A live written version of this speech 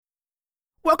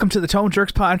Welcome to the Tone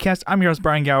Jerks podcast. I'm your host,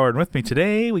 Brian Gower, and with me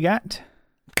today we got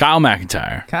Kyle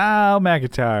McIntyre.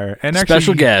 And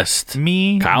Special guest.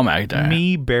 me, Kyle McIntyre.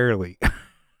 Me barely.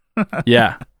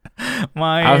 Yeah.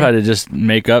 I've had to just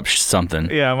make up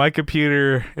something. Yeah, my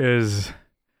computer is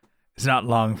not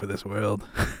long for this world.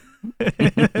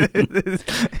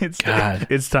 Its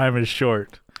time is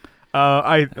short.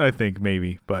 I think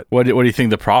maybe, but What do you think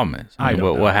the problem is? I don't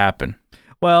know. What happened?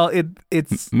 well,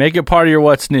 it's Make it part of your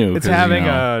what's new. it's 'cause, having you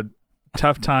know, a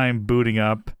tough time booting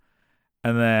up,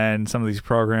 and then some of these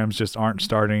programs just aren't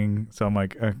starting. So I'm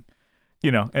like, and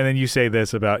then you say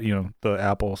this about the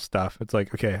Apple stuff. It's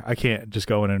like, okay, I can't just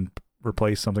go in and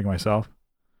replace something myself.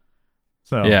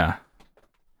 So yeah.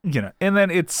 and then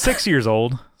it's 6 years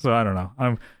old, so I don't know.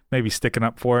 I'm maybe sticking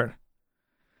up for it.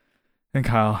 And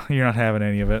Kyle, you're not having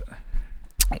any of it.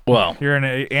 Well, You're an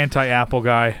anti-Apple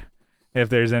guy. If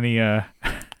there's any I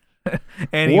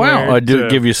do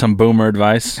give you some boomer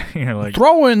advice. You're like,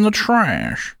 Throw in the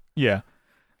trash. yeah.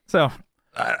 So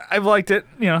I've liked it,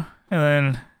 and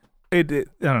then it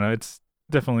I don't know. It's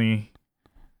definitely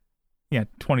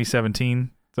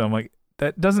 2017. So I'm like,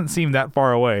 that doesn't seem that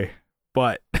far away,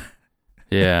 but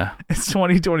Yeah. it's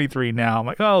 2023 now. I'm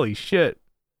like, holy shit.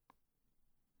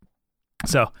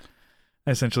 So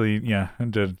essentially,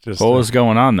 just What was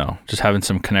going on though? Just having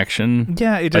some connection,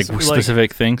 it just like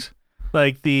specific things.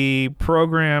 like the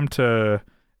program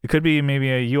it could be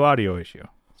maybe a U audio issue.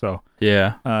 So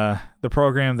Yeah. the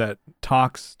program that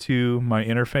talks to my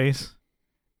interface,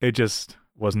 it just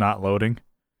was not loading.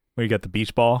 When you got the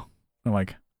beach ball, I'm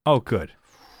like, oh, good.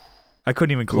 I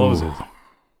couldn't even close it.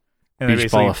 And then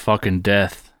Beach ball of fucking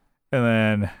death. And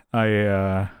then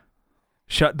I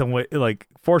shut the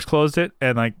force closed it,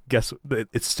 and guess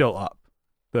it's still up,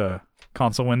 the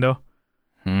console window.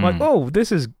 I'm like, oh,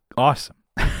 this is awesome.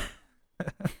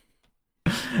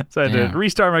 So I had to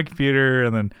restart my computer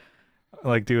and then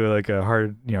do a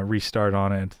hard restart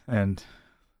on it, and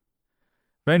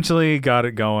eventually got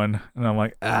it going. And I'm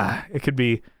like, it could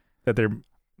be that there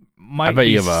might I bet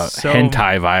be you have a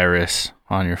hentai virus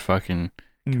on your fucking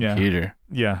computer.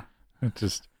 Yeah. It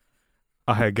just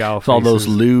I had gal It's all those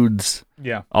lewds.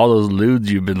 Yeah. All those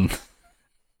lewds you've been.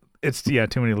 It's too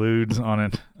many lewds on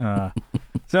it.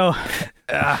 So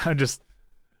I just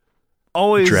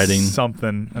always Dreading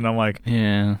something, and I'm like,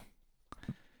 yeah.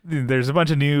 There's a bunch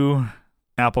of new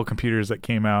Apple computers that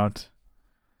came out.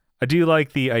 I do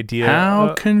like the idea.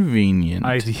 How convenient.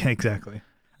 Exactly.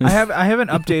 I haven't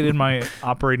updated my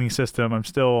operating system. I'm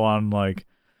still on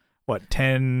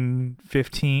 10,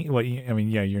 15.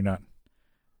 You're not.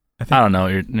 I don't know.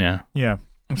 Yeah,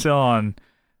 I'm still on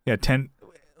 10.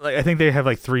 I think they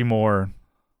have 3 more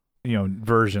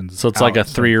versions. So it's like a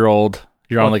 3-year-old.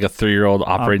 You're on a 3-year-old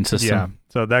operating system. Yeah,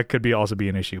 so that could also be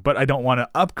an issue. But I don't want to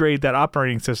upgrade that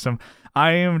operating system.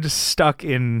 I am just stuck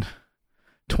in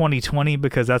 2020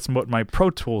 because that's what my Pro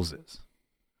Tools is.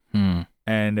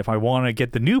 And if I want to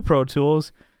get the new Pro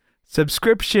Tools,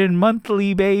 subscription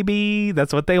monthly, baby.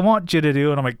 That's what they want you to do.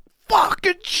 And I'm like,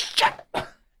 fucking shit.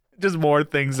 Just more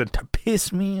things that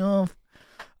piss me off.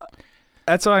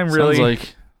 That's why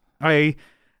I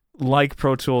like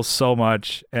Pro Tools so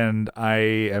much, and I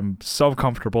am so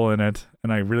comfortable in it,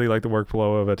 and I really like the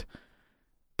workflow of it.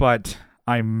 But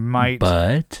I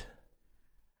might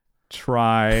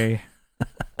try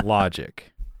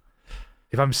Logic.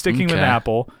 If I'm sticking with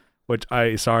Apple, which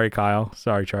sorry Kyle,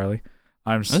 sorry Charlie,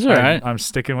 That's all right. I'm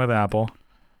sticking with Apple.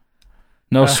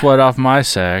 No sweat off my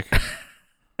sack.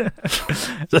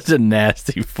 Such a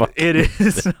nasty fucking. It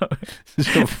is.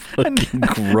 Such a fucking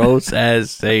gross ass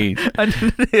saying.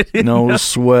 No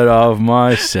sweat off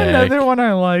my sack. Another one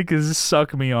I like is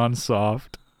 "Suck Me On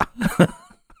Soft."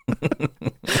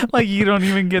 You don't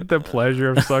even get the pleasure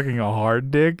of sucking a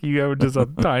hard dick. You have just a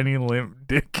tiny limp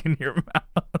dick in your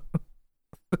mouth.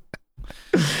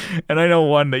 And I know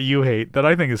one that you hate that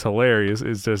I think is hilarious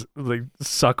is just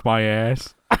 "Suck My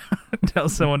Ass." Tell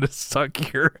someone to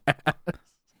suck your ass.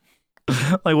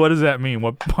 What does that mean?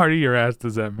 What part of your ass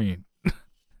does that mean? Those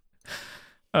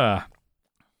are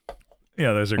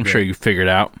I'm great. sure you figured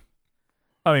out.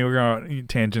 I mean, we're going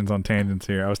tangents on tangents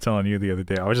here. I was telling you the other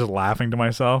day, I was just laughing to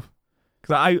myself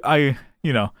because I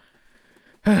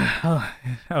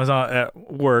was at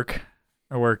work.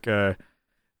 I work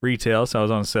retail, so I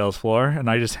was on the sales floor, and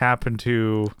I just happened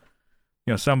to,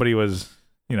 somebody was,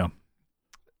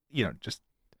 just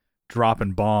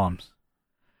dropping bombs.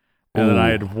 And then I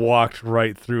had walked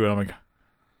right through it. I'm like,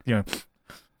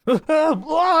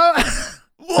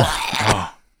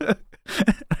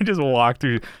 I just walked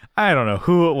through. I don't know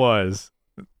who it was.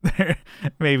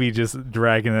 Maybe just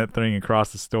dragging that thing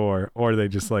across the store, or they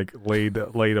just laid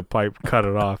a pipe, cut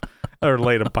it off. Or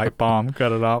laid a pipe bomb,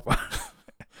 cut it off.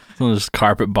 So just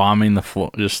carpet bombing the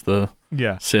floor, just the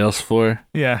sales floor.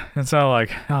 Yeah, and so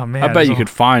like, oh man. I bet you could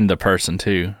find the person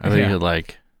too. I bet you could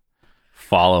like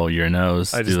follow your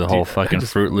nose, do the whole fucking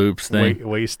Fruit Loops thing.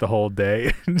 Waste the whole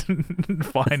day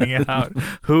finding out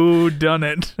who done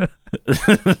it.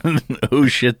 Who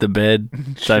shit the bed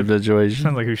type situation.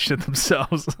 Sounds like who shit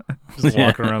themselves. Just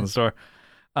walking around the store.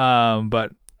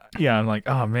 But yeah, I'm like,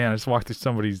 oh man, I just walked through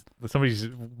somebody's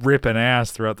ripping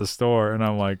ass throughout the store, and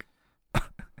I'm like,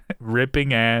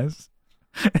 ripping ass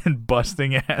and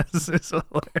busting ass is a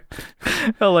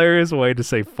hilarious way to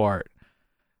say fart.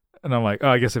 And I'm like, oh,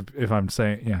 I guess if I'm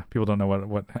saying, people don't know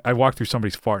what I walked through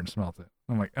somebody's fart and smelled it.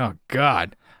 I'm like, oh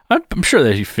God. I'm sure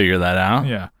that you figure that out.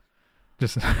 Yeah.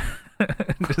 Just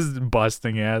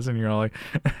busting ass, and you're all like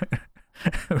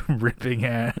ripping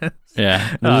ass.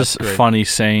 Yeah. Those just funny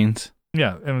sayings.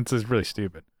 Yeah, and it's just really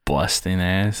stupid. Busting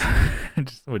ass.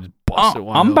 Would just bust it.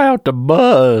 I'm about to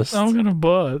bust. I'm gonna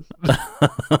bust.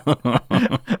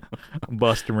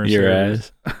 Buster your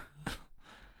ass.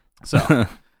 So,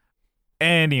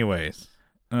 anyways,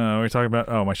 we're talking about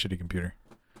my shitty computer.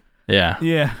 Yeah.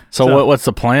 Yeah. So what's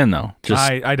the plan though?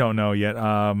 Just I don't know yet.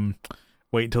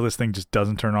 Wait until this thing just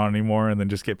doesn't turn on anymore, and then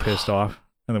just get pissed off,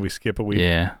 and then we skip a week.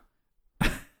 Yeah.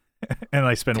 And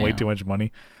I spend way too much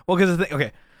money. Well, because the thing,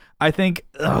 okay, I think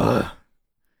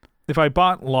if I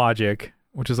bought Logic,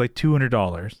 which is like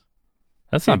 $200,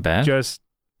 that's not bad. Just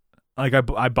like I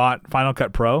bought Final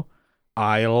Cut Pro,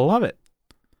 I love it.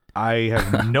 I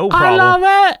have no problem.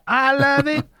 I love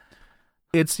it.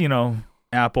 It's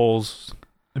Apple's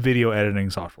video editing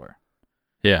software.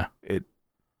 Yeah. It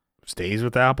stays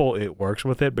with Apple. It works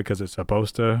with it because it's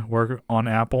supposed to work on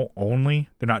Apple only.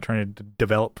 They're not trying to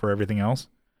develop for everything else.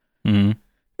 Mm-hmm.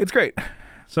 It's great.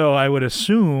 So I would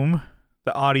assume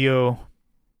the audio,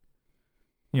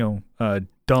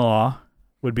 DAW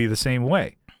would be the same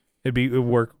way. It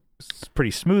work pretty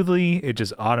smoothly. It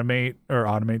just automatically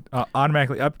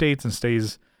updates and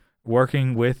stays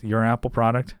working with your Apple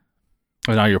product.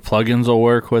 And all your plugins will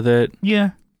work with it.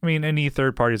 Yeah. I mean, any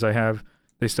third parties I have,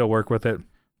 they still work with it.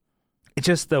 It's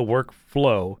just the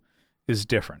workflow is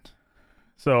different.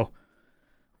 So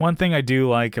one thing I do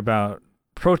like about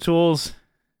Pro Tools,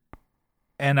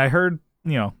 and I heard,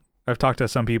 I've talked to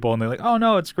some people and they're like, oh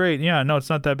no, it's great. Yeah, no, it's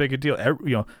not that big a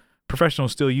deal.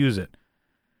 Professionals still use it.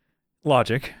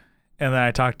 Logic. And then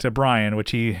I talked to Brian,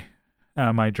 which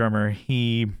my drummer,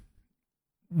 he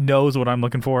knows what I'm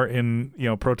looking for in,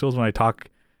 Pro Tools when I talk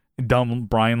dumb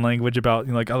Brian language about,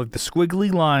 I like the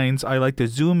squiggly lines. I like to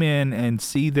zoom in and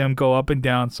see them go up and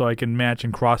down so I can match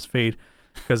and crossfade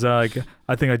because I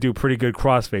think I do pretty good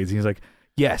crossfades. And he's like,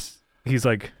 yes. He's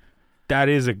like, that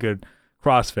is a good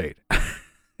crossfade.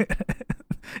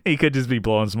 He could just be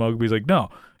blowing smoke, but he's like, no,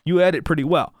 you edit pretty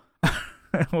well.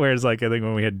 Whereas I think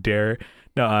when we had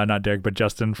not Derek, but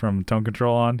Justin from Tone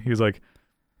Control on, he was like,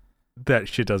 that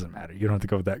shit doesn't matter. You don't have to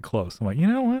go that close. I'm like, you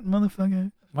know what,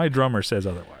 motherfucker? My drummer says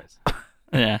otherwise.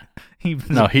 Yeah.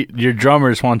 Your drummer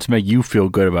just wants to make you feel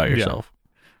good about yourself. Yeah.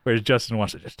 Whereas Justin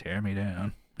wants to just tear me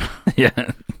down.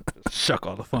 Yeah. Suck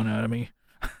all the fun out of me.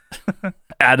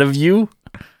 Out of you?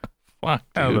 Fuck,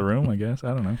 out of the room, I guess. I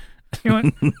don't know. You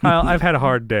know what? I've had a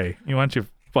hard day. You want you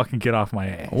fucking get off my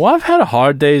ass. Well, I've had a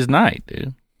hard day's night,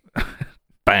 dude.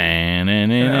 It's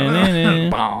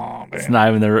not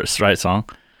even the right song.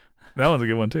 That one's a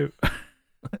good one too.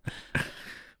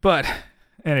 But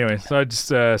anyway, so I just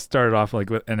started off like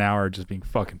with an hour just being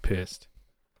fucking pissed.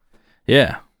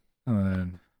 Yeah. And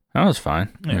then, that was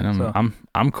fine. Yeah,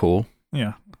 I'm cool.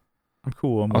 Yeah. I'm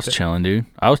cool. I was chilling, dude.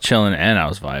 I was chilling and I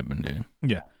was vibing, dude.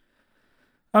 Yeah.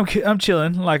 I'm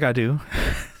chilling like I do.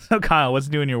 So Kyle, what's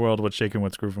new in your world? What's shaking?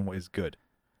 What's grooving? What is good?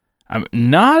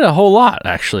 Not a whole lot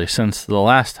actually since the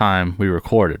last time we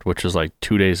recorded, which was like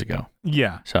 2 days ago.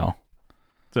 Yeah. So.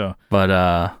 But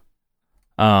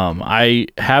I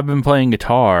have been playing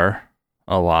guitar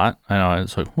a lot. I know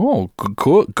it's like, oh,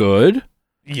 good.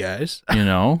 Yes.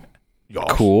 Yes.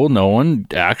 Cool. No one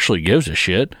actually gives a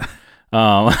shit.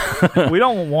 We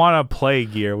don't want to play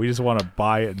gear. We just want to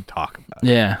buy it and talk about it.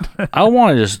 Yeah. I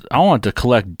want to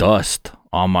collect dust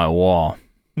on my wall.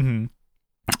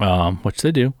 Mm-hmm. Which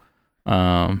they do.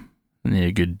 Need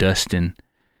a good dusting.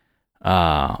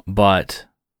 But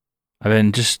I've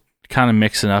been just kind of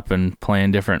mixing up and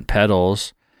playing different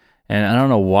pedals, and I don't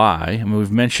know why. I mean,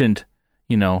 we've mentioned,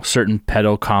 certain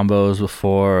pedal combos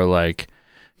before, like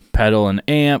pedal and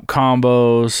amp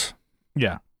combos.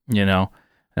 Yeah. And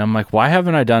I'm like, why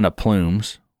haven't I done a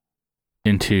plumes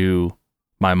into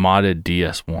my modded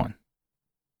DS1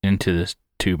 into this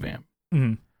tube amp?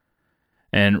 Mm-hmm.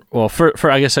 And well, for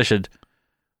I guess I should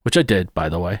which I did, by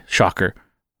the way. Shocker.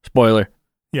 Spoiler.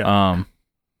 Yeah.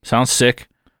 Sounds sick.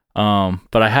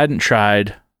 But I hadn't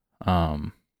tried, I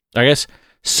guess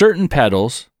certain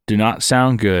pedals do not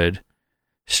sound good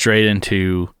straight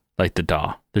into like the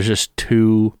DAW. There's just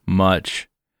too much.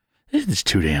 It's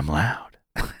too damn loud.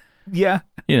 Yeah.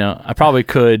 I probably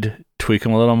could tweak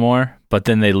them a little more, but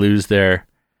then they lose their,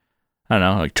 I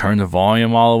don't know, like turn the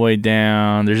volume all the way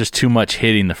down. There's just too much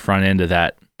hitting the front end of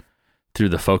that through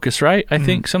the Focusrite, I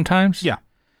think sometimes. Yeah.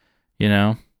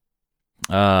 And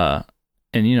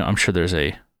I'm sure there's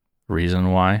a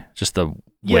reason why. Just the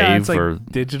Yeah, wave it's like or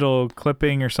digital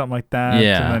clipping or something like that.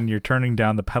 Yeah. And then you're turning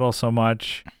down the pedal so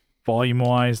much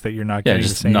volume-wise that you're not getting the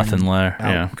just same nothing there. out.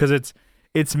 Yeah. Because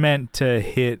it's meant to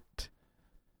hit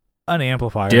an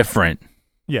amplifier. Different.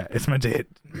 Yeah, it's meant to hit.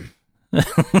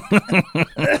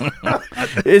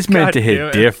 It's meant God to damn hit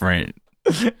it. different.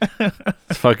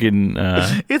 It's fucking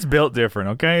It's built different,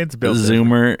 okay? It's built different.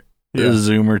 Zoomer Yeah.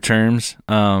 Zoomer terms.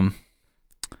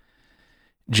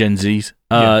 Gen Zs.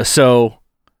 Yeah. So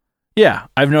yeah,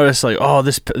 I've noticed like, oh,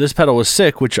 this pedal was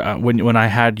sick, which when I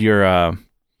had your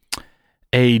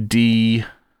AD30R,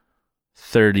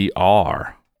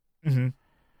 Mm-hmm.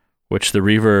 which the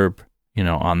reverb,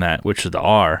 on that, which is the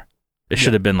R, it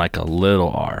should have been like a little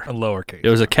R. A lowercase. It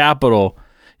was a capital.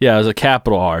 Yeah, it was a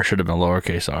capital R. It should have been a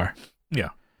lowercase R. Yeah.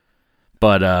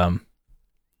 But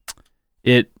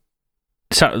it's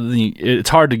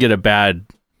hard to get a bad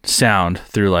sound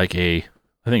through like I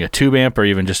think a tube amp or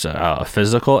even just a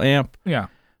physical amp. Yeah.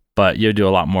 But you do a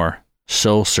lot more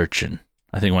soul searching,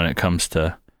 I think, when it comes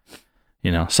to,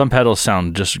 some pedals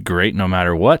sound just great no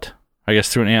matter what, I guess,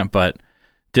 through an amp, but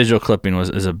digital clipping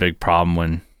is a big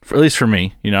problem at least for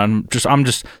me. I'm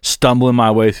just stumbling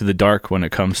my way through the dark when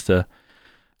it comes to,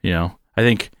 I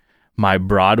think my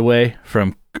Broadway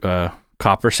from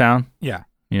Copper Sound, Yeah.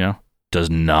 does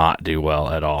not do well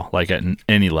at all, like at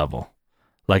any level.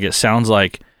 Like it sounds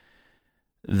like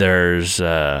there's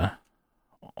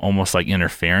almost like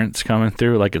interference coming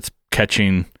through, like it's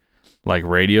catching like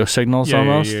radio signals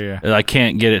almost. Yeah. And I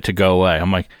can't get it to go away.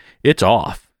 I'm like, it's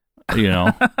off, But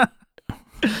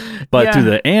Yeah. through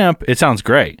the amp, it sounds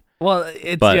great. Well,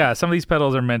 some of these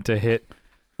pedals are meant to hit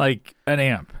like an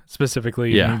amp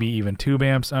specifically, Yeah. maybe even tube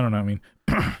amps. I don't know. I mean,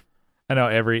 I know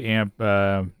every amp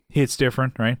hits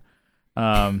different, right?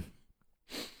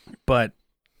 But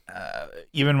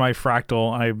even my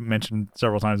Fractal, I mentioned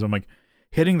several times, I'm like,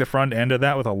 hitting the front end of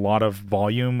that with a lot of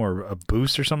volume or a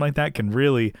boost or something like that can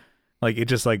really, like, it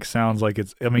just like sounds like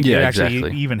it's, I mean, Yeah, it actually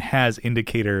exactly. even has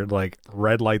indicator like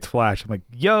red lights flash. I'm like,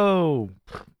 yo,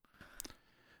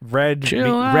 red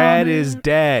Chill out, red man. is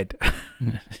dead.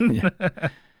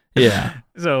 Yeah.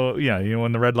 So yeah,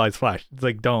 when the red lights flash, it's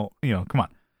like, don't, come on,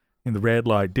 in the red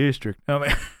light district. I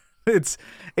mean, it's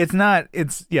not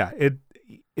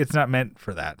meant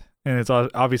for that, and it's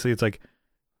obviously it's like,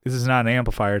 this is not an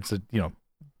amplifier. It's a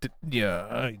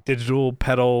digital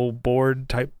pedal board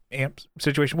type amp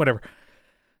situation, whatever.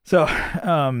 So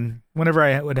whenever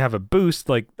I would have a boost,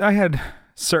 like I had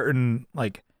certain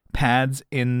like pads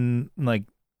in like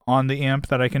on the amp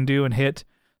that I can do and hit,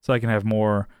 so I can have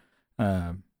more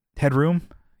headroom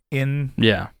in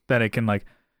Yeah. that. I can like,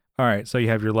 all right, so you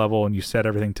have your level and you set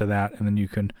everything to that, and then you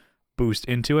can boost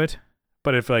into it.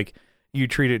 But if like you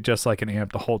treat it just like an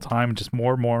amp the whole time, just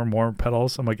more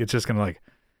pedals, I'm like, it's just gonna like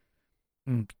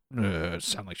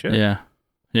sound like shit. Yeah.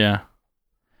 Yeah.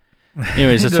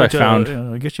 Anyways, that's what I found.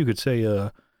 I guess you could say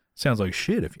sounds like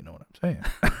shit, if you know what I'm saying.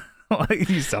 Like,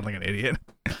 you sound like an idiot.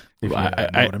 If you know what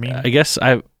I mean. I guess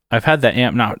I've had that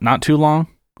amp not too long.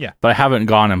 Yeah. But I haven't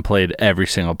gone and played every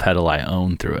single pedal I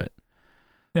own through it.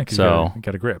 Yeah, 'cause so- you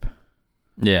got a grip.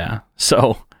 Yeah.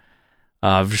 So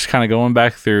just kind of going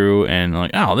back through and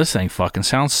like, oh, this thing fucking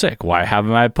sounds sick. Why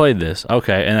haven't I played this?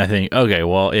 Okay. And I think, okay,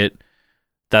 well,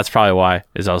 that's probably why,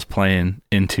 is I was playing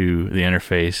into the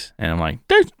interface and I'm like,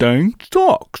 this thing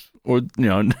sucks. Or,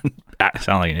 I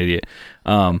sound like an idiot.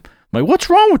 Like, what's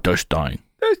wrong with this thing?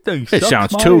 This thing It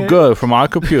sounds too good for my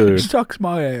computer. Sucks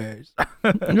my ass.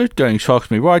 This thing sucks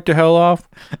me right the hell off.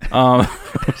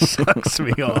 Sucks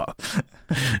me off.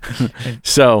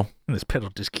 So This pedal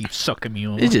just keeps sucking me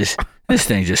off. this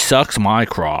thing just sucks my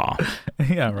craw.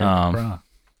 Yeah, right. Bro.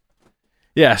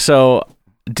 Yeah, so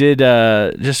did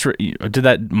that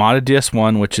modded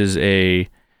DS1, which is a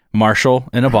Marshall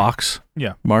in a box.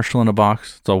 Yeah. Marshall in a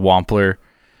box. It's a Wampler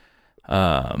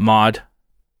mod,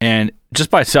 and just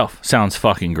by itself sounds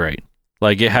fucking great.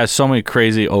 Like, it has so many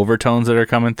crazy overtones that are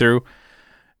coming through.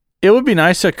 It would be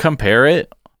nice to compare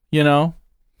it,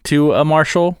 to a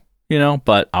Marshall,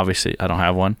 but obviously I don't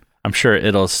have one. I'm sure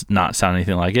it'll not sound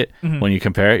anything like it. When you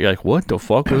compare it, you're like, what the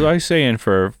fuck was I saying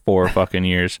for 4 fucking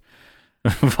years?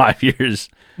 5 years.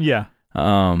 Yeah.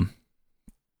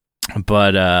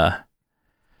 But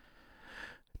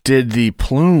did the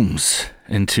plumes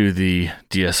into the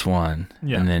DS1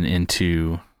 and then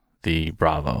into the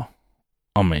Bravo.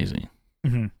 Amazing.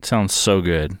 Sounds so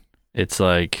good. It's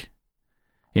like,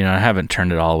 I haven't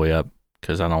turned it all the way up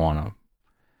because I don't want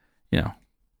to,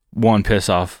 one, piss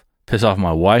off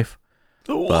my wife.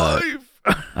 The wife.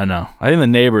 I know. I think the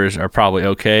neighbors are probably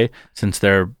okay since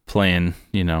they're playing,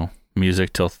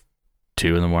 music till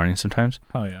 2 a.m. sometimes.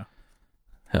 Oh yeah.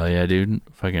 Hell yeah, dude.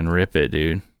 Fucking rip it,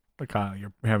 dude. Like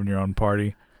you're having your own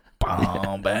party. Yeah.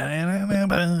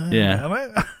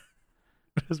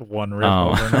 Just one riff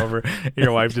over and over.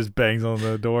 Your wife just bangs on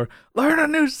the door. Learn a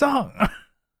new song.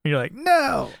 You're like,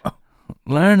 no.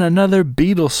 Learn another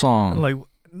Beatles song. Like,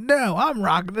 no, I'm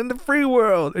rocking in the free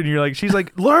world. And you're like, she's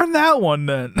like, learn that one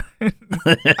then.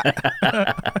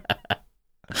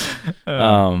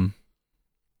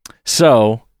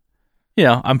 So,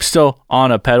 I'm still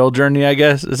on a pedal journey, I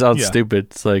guess. It sounds stupid.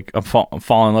 It's like I'm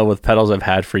falling in love with pedals I've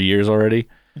had for years already.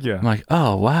 Yeah. I'm like,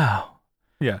 oh, wow.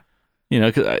 Yeah.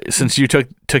 'Cause since you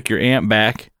took your amp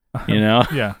back,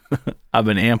 Yeah. I've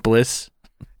been ampless.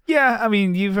 Yeah, I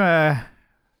mean, you've kind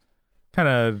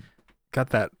of got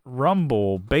that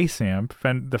Rumble bass amp,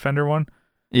 the Fender one.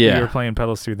 Yeah. You were playing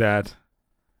pedals through that.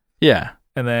 Yeah.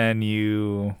 And then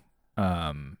you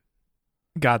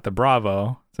got the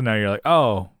Bravo. So now you're like,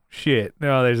 oh, shit.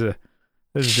 No, there's a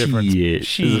difference.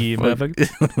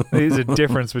 There's a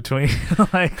difference between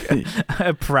like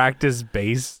a practice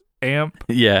bass amp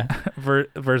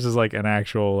versus like an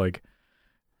actual like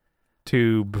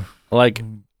tube like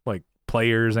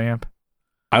players amp.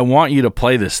 I want you to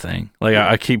play this thing. Like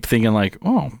I keep thinking like,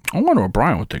 oh, I wonder what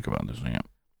Brian would think about this amp.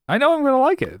 I know I'm gonna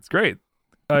like it. It's great.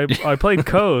 I played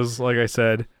Co's, like I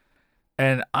said,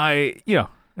 and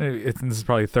this is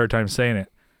probably the 3rd time saying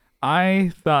it.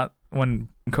 I thought when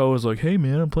Co was like, "Hey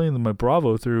man, I'm playing my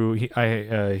Bravo through," he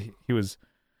was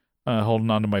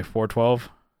holding on to my 412.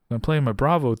 I'm playing my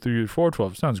Bravo through your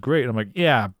 412. Sounds great. I'm like,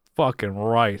 yeah, fucking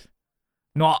right.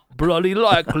 Not bloody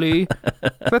likely.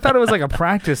 I thought it was like a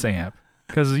practice amp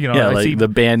because I see the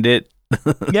Bandit.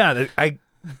 Yeah, I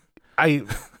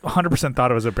 100%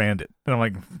 thought it was a Bandit, and I'm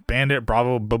like, Bandit,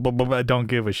 Bravo, blah, blah, blah, I don't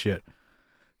give a shit.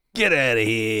 Get out of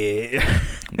here.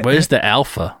 Where's the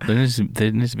Alpha? There needs to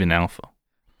be an Alpha.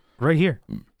 Right here.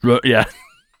 Yeah.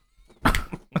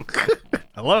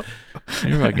 Hello?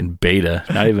 You're fucking Beta,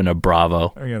 not even a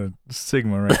Bravo. I got a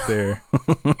Sigma right there.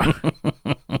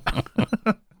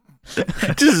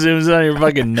 Just zooms on your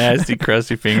fucking nasty,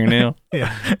 crusty fingernail.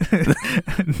 Yeah.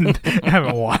 I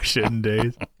haven't washed it in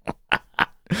days.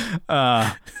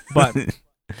 But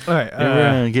all right, you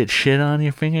ever get shit on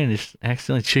your finger and just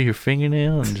accidentally chew your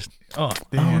fingernail and just oh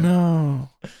no.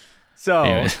 So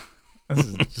anyways. This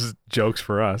is just jokes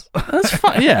for us. That's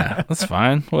fine. Yeah, that's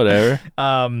fine. Whatever.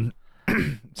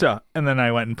 So and then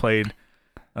I went and played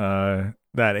that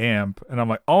amp, and I'm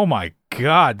like, oh my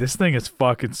god, this thing is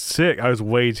fucking sick. I was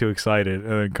way too excited,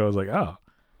 and then Co's like, oh.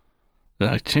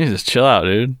 Like, Jesus, chill out,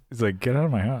 dude. He's like, get out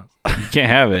of my house. You can't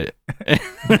have it.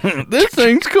 This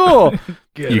thing's cool.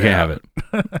 You can't have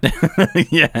it.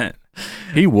 Yeah.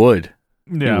 He would.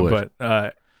 Yeah, he would. But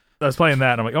I was playing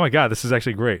that, and I'm like, oh my god, this is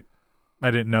actually great. I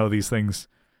didn't know these things.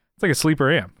 It's like a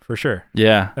sleeper amp, for sure.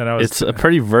 Yeah. And it's a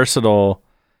pretty versatile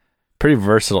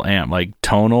amp, like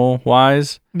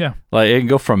tonal-wise. Yeah. Like, it can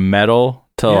go from metal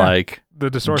to, like,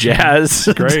 the distortion jazz.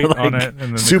 Great like on it. And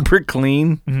then super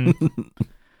clean. Mm-hmm.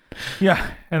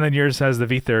 Yeah, and then yours has the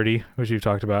V30, which you've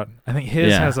talked about. I think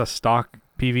his has a stock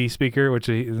PV speaker, which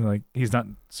he's not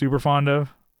super fond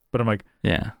of. But I'm like,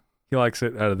 yeah, he likes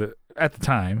it at the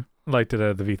time. Liked it out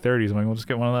of the V30s. I'm like, we'll just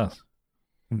get one of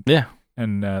those. Yeah,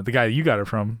 and the guy you got it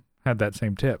from had that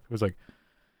same tip. It was like,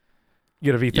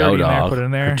 get a V30 in there, put it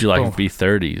in there. Would you like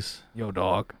V30s? Yo,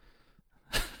 dog.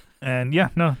 And yeah,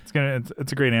 no,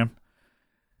 it's a great amp.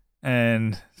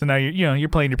 And so now you're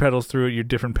playing your pedals through it, your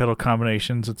different pedal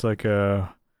combinations. It's like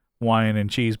wine and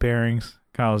cheese pairings.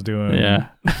 Kyle's doing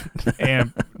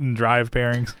amp and drive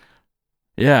pairings.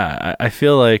 Yeah, I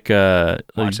feel like the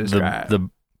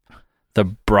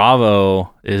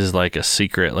Bravo is like a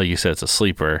secret, like you said, it's a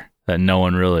sleeper that no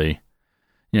one really,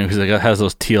 because it has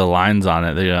those teal lines on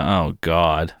it. They go, oh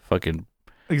god, fucking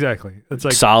exactly. It's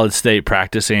like solid state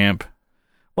practice amp.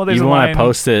 Well, there's even when I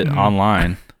post it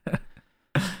online.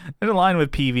 There's a line with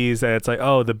PVs that it's like,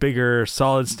 oh, the bigger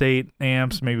solid state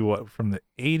amps, maybe from the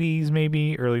 80s,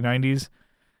 maybe early 90s.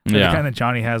 And the kind that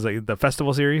Johnny has, like the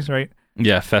Festival series, right?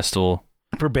 Yeah, Festival.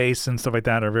 For bass and stuff like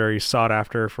that are very sought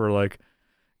after for like,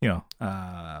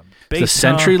 The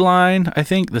Century line, I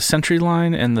think the Century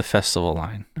line and the Festival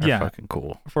line are fucking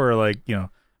cool for like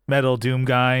metal doom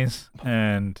guys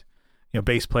and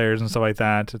bass players and stuff like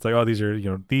that. It's like, oh, these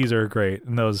are great,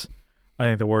 and those, I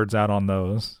think the word's out on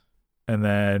those. And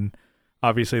then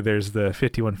obviously there's the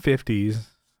 5150s.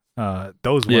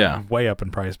 Those went way up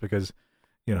in price because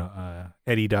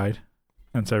Eddie died,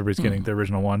 and so everybody's getting the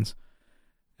original ones.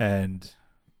 And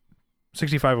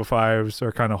 6505s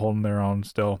are kind of holding their own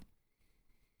still.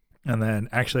 And then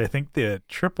actually I think the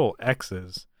triple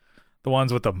X's, the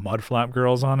ones with the mud flap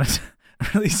girls on it,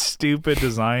 really stupid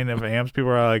design of amps.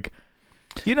 People are like,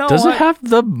 does it have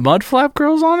the mud flap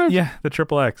girls on it? Yeah, the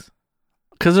triple X.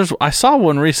 Because I saw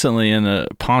one recently in a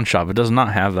pawn shop. It does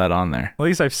not have that on there. At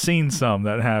least I've seen some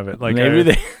that have it. Like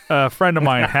maybe a friend of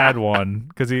mine had one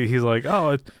because he's like,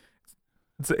 oh,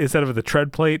 it's instead of the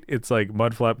tread plate, it's like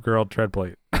mud flap girl tread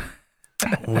plate.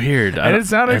 Weird. And it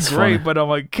sounded great, funny. But I'm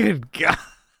like, good God.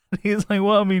 He's like,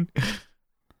 well, I mean,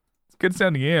 it's a good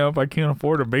sounding amp. I can't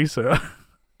afford a Mesa.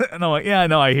 And I'm like, yeah, I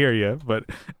know, I hear you, but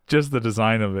just the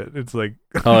design of it, it's like,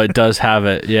 oh, it does have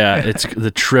it. Yeah, it's the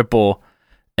triple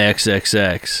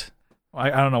XXX.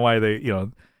 I don't know why they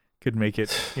could make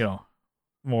it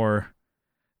more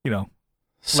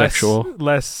sexual,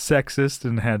 less sexist,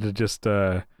 and had to just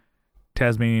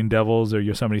Tasmanian Devils or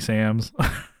Yosemite Sams.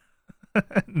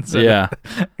 Yeah.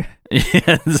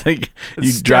 Yeah, it's like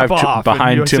you drive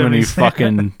behind too many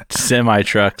fucking semi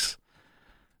trucks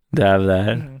to have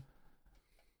that.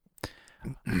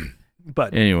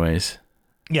 But anyways,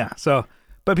 yeah. So,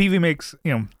 but PV makes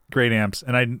great amps,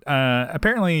 and I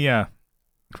apparently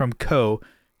from Co,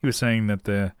 he was saying that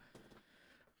the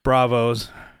Bravos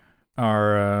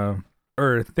are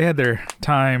or they had their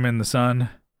time in the sun,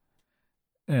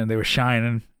 and they were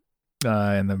shining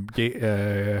in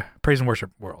the praise and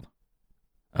worship world.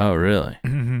 Oh, really?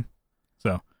 Mm-hmm.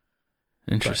 So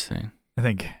interesting. I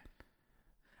think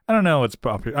I don't know what's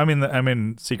popular. I mean, I'm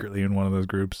in secretly in one of those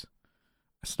groups.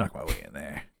 I snuck my way in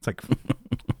there. It's like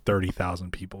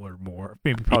 30,000 people or more,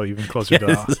 maybe probably even closer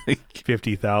to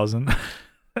 50,000.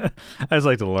 I just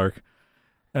like to lurk.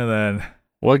 And then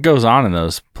what goes on in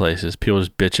those places? People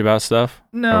just bitch about stuff?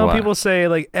 No, people say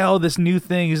like, "Oh, this new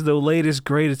thing is the latest,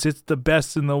 greatest. It's the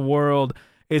best in the world.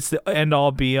 It's the end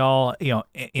all be all."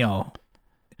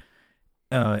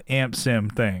 Amp sim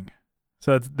thing.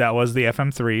 So that was the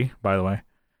FM3, by the way.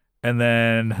 And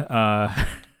then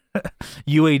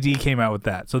UAD came out with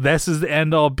that. So this is the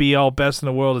end all be all, best in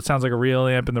the world. It sounds like a real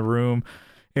amp in the room.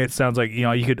 It sounds like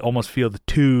you could almost feel the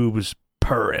tubes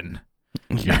purring.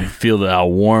 You can feel how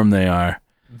warm they are.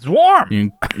 It's warm.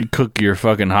 You cook your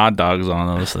fucking hot dogs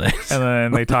on those things. And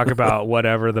then they talk about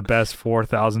whatever the best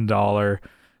 $4,000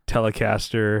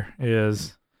 Telecaster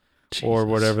is, Jesus. Or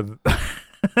whatever.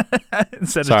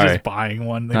 Instead of just buying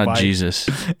one, they buy Jesus.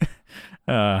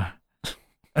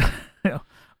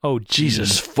 Oh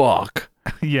Jesus, fuck.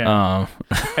 Yeah.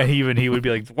 And he would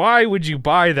be like, "Why would you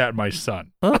buy that, my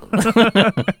son?" I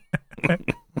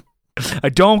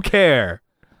don't care.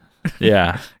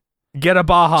 Yeah. Get a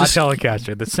Baja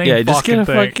Telecaster. The same fucking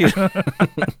thing.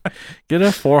 Get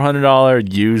a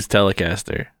 $400 used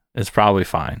Telecaster. It's probably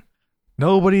fine.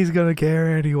 Nobody's gonna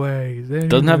care anyways.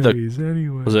 Doesn't have the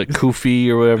was it Kufi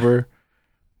or whatever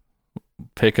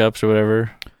pickups or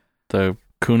whatever, the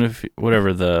Kuna,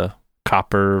 whatever, the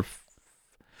copper.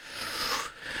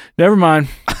 Never mind.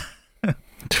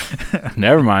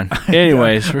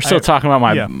 Anyways, we're still talking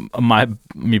about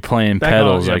me playing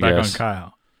pedals. I guess. Back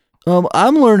on Kyle.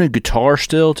 I'm learning guitar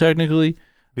still technically.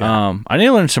 Yeah. I need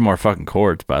to learn some more fucking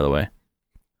chords, by the way.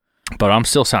 But I'm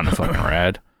still sounding fucking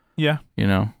rad. Yeah.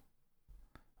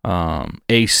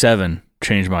 A7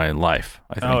 changed my life,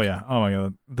 I think. Oh yeah. Oh my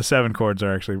god. The 7 chords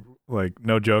are actually, like,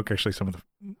 no joke, actually some of the,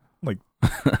 like,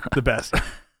 the best.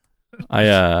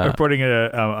 We're putting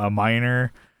a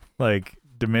minor, like,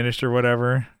 diminished or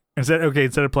whatever. Instead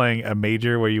of playing a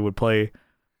major where you would play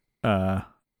the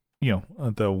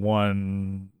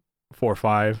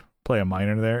 1-4-5, play a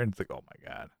minor there, and it's like, oh my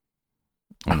god.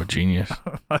 I'm a genius.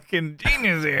 Fucking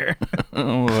genius here.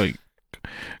 Like,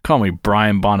 call me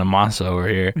Brian Bonamassa over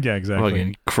here. Yeah, exactly.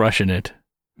 Fucking crushing it.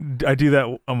 I do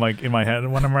that. I'm like in my head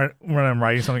when I'm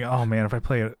writing something. Oh man, if I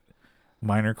play a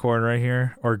minor chord right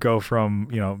here, or go from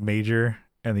major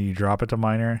and then you drop it to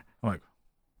minor, I'm like,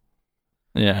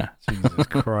 yeah. Jesus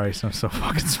Christ, I'm so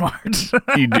fucking smart.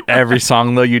 You do, every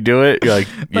song though you do it, you're like,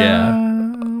 yeah.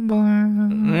 And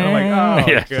I'm like, oh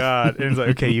yeah. God. And it's like,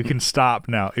 okay, you can stop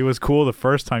now. It was cool the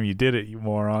first time you did it, you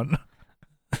moron.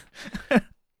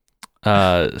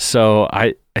 So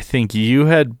I think you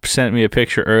had sent me a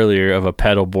picture earlier of a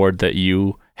pedal board that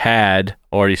you had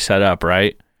already set up,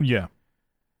 right? Yeah.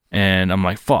 And I'm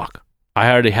like, fuck.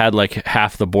 I already had like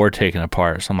half the board taken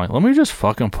apart. So I'm like, let me just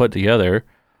fucking put together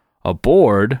a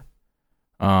board,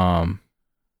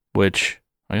 which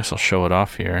I guess I'll show it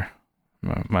off here.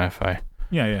 Mind if I?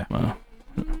 Yeah.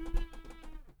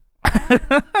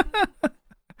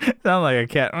 Sound like a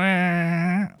cat. All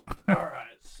right,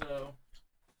 so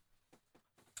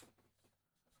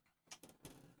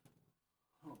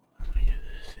let me get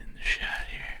this in the shot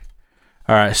here.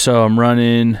 All right, so I'm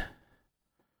running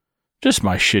just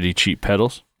my shitty cheap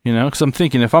pedals, because I'm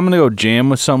thinking if I'm gonna go jam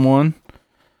with someone,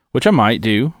 which I might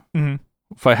do,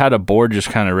 if I had a board just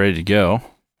kind of ready to go,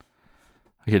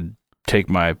 I could take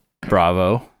my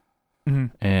Bravo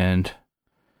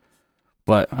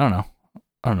but I don't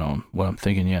know what I'm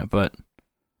thinking yet, but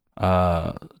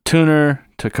tuner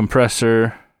to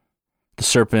compressor, the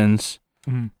Serpents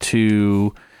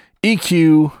to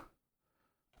EQ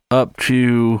up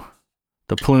to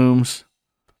the plumes.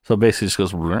 So basically, it just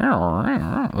goes like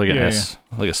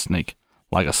a snake,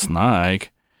 like a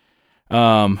snake.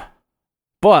 But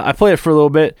I play it for a little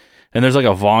bit, and there's like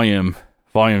a volume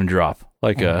drop,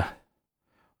 like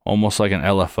almost like an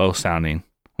LFO sounding.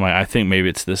 Like I think maybe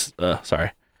it's this.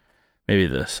 Maybe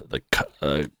this.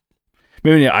 Maybe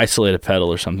we need to isolate a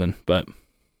pedal or something. But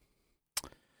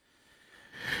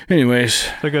anyways,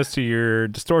 so it goes to your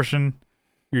distortion,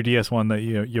 your DS1 that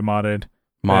you modded.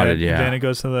 Yeah. Then it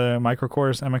goes to the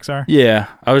Microchorus MXR. Yeah,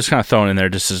 I was kind of throwing in there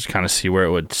just to kind of see where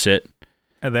it would sit.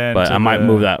 And then, but I might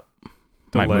move that.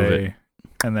 Delay, might move it.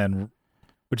 And then,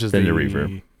 which is then the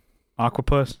reverb.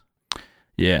 Aquapus.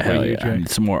 Yeah, hell yeah. I need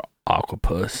some more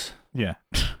Aquapus. Yeah.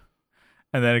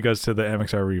 And then it goes to the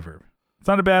MXR reverb. It's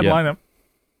not a bad lineup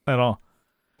at all.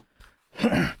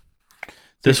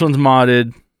 This one's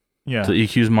modded. Yeah. The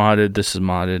EQ's modded. This is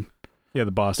modded. Yeah,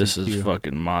 the Boss. This is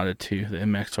fucking modded too. The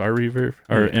MXR reverb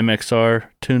or MXR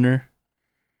tuner.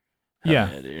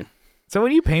 Yeah, dude. So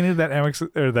when you painted that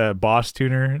MX or the Boss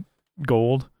tuner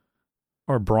gold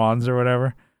or bronze or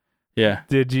whatever, yeah,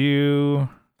 did you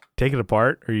take it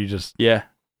apart or you just? Yeah.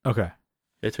 Okay.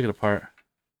 They took it apart. I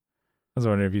was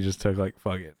wondering if you just took like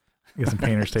fuck it, get some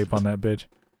painter's tape on that bitch.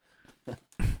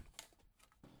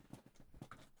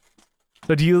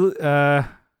 So do you? I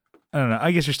don't know.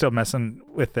 I guess you're still messing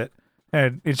with it.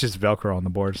 And it's just Velcro on the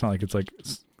board. It's not like it's like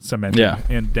cemented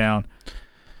and down.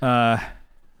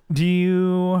 Do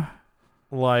you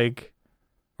like,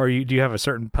 do you have a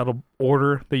certain pedal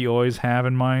order that you always have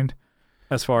in mind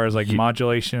as far as like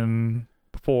modulation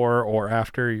before or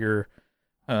after your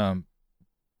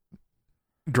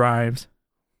drives?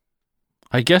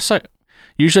 I guess I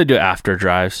usually do after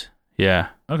drives. Yeah.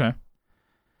 Okay.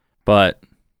 But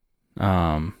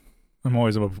I'm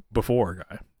always a before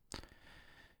guy.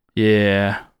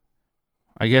 Yeah.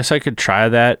 I guess I could try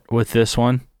that with this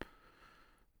one.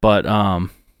 But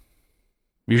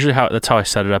usually that's how I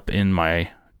set it up in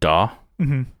my DAW.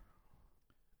 Mm-hmm.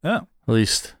 Oh. At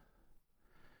least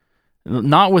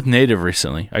not with Native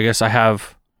recently. I guess I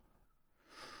have.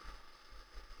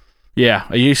 Yeah,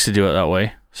 I used to do it that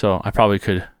way. So I probably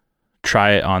could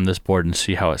try it on this board and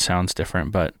see how it sounds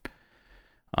different, but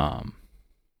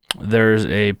there's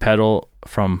a pedal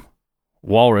from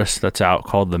Walrus that's out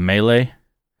called the Melee,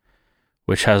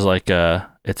 which has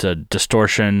it's a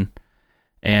distortion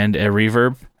and a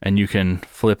reverb, and you can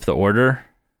flip the order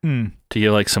to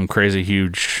get like some crazy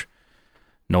huge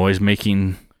noise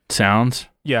making sounds.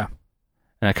 Yeah.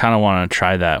 And I kind of want to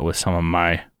try that with some of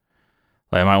my,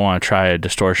 I might want to try a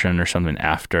distortion or something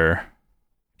after,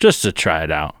 just to try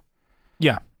it out.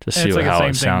 Yeah. To see how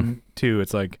it sounds. Too.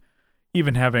 It's like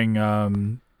even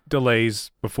having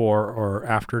delays before or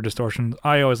after distortions.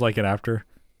 I always like it after.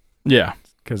 Yeah.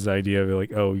 Because the idea of like,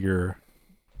 you're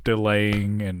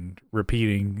delaying and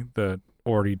repeating the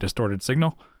already distorted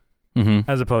signal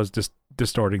as opposed to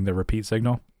distorting the repeat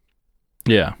signal.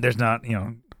 Yeah. There's not,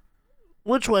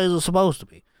 which way is it supposed to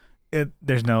be?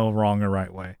 There's no wrong or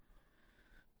right way.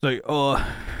 It's like,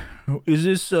 is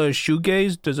this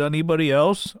shoegaze? Does anybody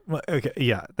else? Okay,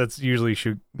 yeah, that's usually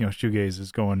shoegaze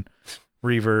is going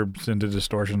reverbs into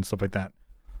distortion, stuff like that.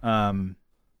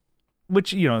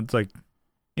 Which it's like,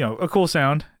 a cool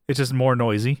sound. It's just more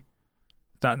noisy.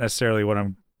 It's not necessarily what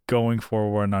I'm going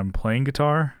for when I'm playing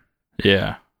guitar.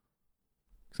 Yeah.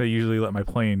 So I usually let my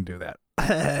playing do that.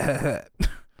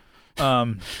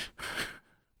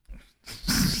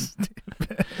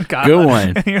 God, good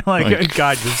one. You're like,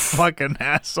 God, you fucking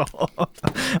asshole.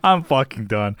 I'm fucking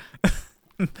done.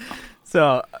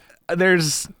 So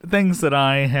there's things that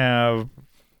I have,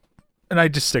 and I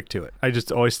just stick to it. I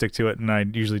just always stick to it, and I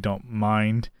usually don't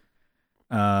mind.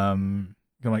 I'm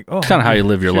like, it's kind of how you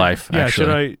live your life. Yeah, actually.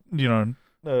 should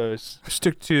I,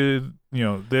 stick to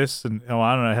this, and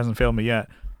I don't know. It hasn't failed me yet.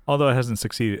 Although it hasn't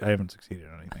succeeded, I haven't succeeded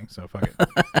on anything. So fuck it.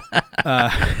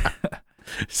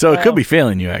 So it could be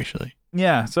failing you actually.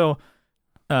 Yeah. So,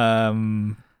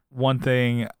 one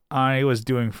thing I was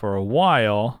doing for a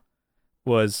while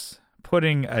was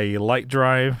putting a light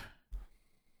drive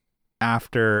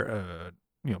after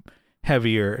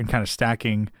heavier and kind of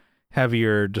stacking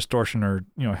heavier distortion or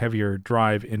heavier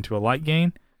drive into a light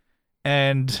gain,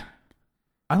 and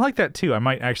I like that too. I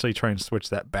might actually try and switch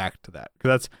that back to that, because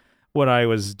that's what I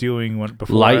was doing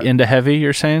before. Light into heavy,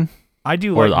 you're saying? I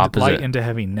do light into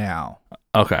heavy now.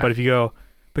 Okay. But if you go,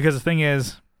 because the thing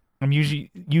is, I'm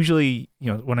usually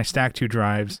when I stack two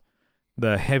drives,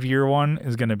 the heavier one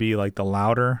is going to be like the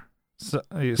louder.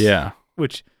 Yeah.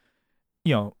 Which,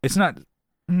 it's not.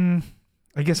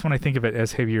 I guess when I think of it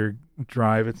as heavier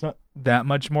drive, it's not that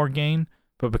much more gain,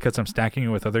 but because I'm stacking it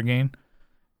with other gain,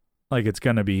 like it's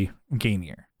gonna be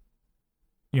gainier.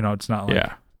 It's not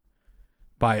like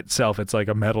by itself, it's like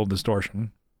a metal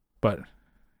distortion, but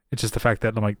it's just the fact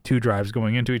that I'm like two drives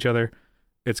going into each other,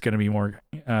 it's gonna be more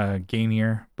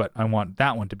gainier, but I want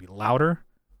that one to be louder.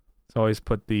 So I always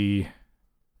put the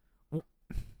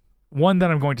one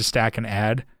that I'm going to stack and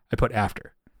add, I put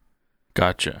after.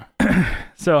 Gotcha.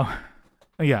 So,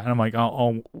 yeah, and I'm like,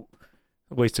 I'll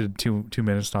wasted two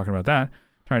minutes talking about that,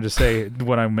 trying to say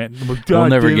what I meant. We'll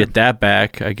never get that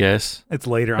back, I guess. It's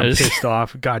later. I'm pissed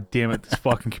off. God damn it, this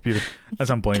fucking computer.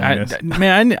 I'm blaming this.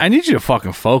 Man, I need you to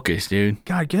fucking focus, dude.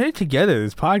 God, get it together.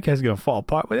 This podcast is gonna fall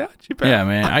apart without you. Yeah,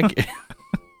 man.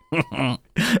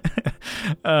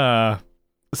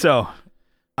 So,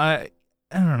 I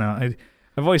don't know.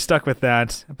 I've always stuck with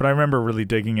that, but I remember really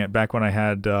digging it back when I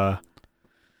had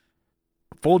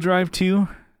Full Drive 2,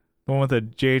 the one with the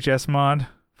JHS mod.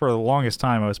 For the longest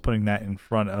time, I was putting that in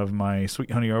front of my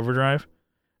Sweet Honey Overdrive.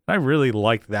 I really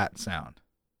liked that sound.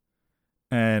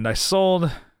 And I sold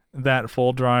that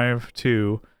Full Drive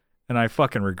 2, and I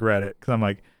fucking regret it, because I'm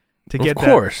like, to get that. Of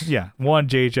course. Yeah, one,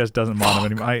 JHS doesn't mod them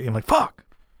anymore. I'm like, fuck.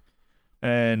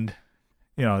 And,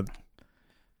 yeah,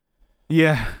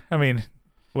 I mean,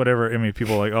 whatever. I mean,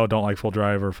 people are like, oh, don't like Full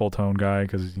Drive or Full Tone guy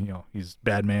because he's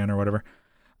bad man or whatever.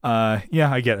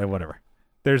 Yeah, I get it. Whatever.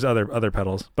 There's other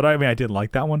pedals, but I mean, I did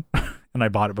like that one, and I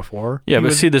bought it before. Yeah,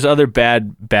 but see, there's other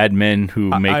bad men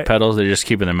who make pedals. They're just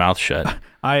keeping their mouth shut.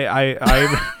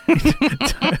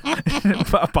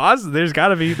 Pause. There's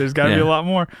gotta be a lot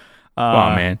more. Oh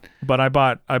man! But I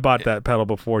bought that pedal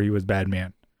before he was bad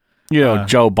man.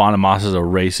 Joe Bonamassa is a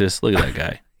racist. Look at that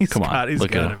guy. Come on, he's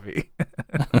gotta be.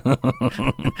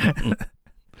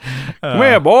 Come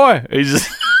here, boy. He's just.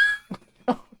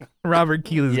 Robert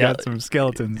Keeley's got some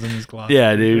skeletons in his closet.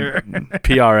 Yeah, dude.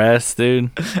 PRS, dude.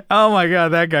 Oh my god,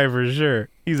 that guy for sure.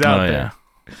 He's out there.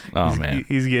 Yeah. Oh man,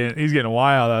 he's getting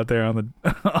wild out there on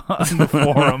the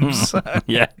forums.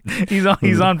 Yeah, he's on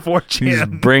 4chan. He's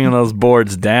bringing those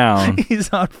boards down. He's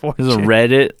on 4chan. He's on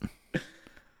Reddit.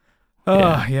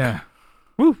 Oh yeah.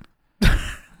 Woo.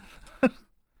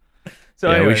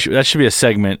 So anyway. That should be a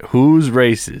segment. Who's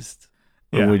racist?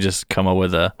 Yeah. We just come up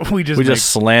with we just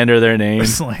slander their name,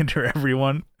 slander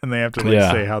everyone, and they have to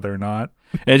say how they're not.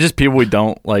 And it's just people we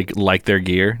don't like their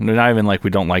gear. They're not even like we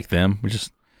don't like them. We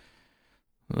just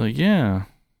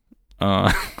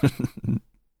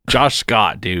Josh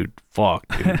Scott, dude. Fuck,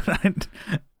 dude.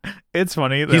 It's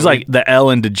funny. He's like the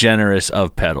Ellen DeGeneres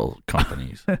of pedal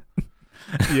companies.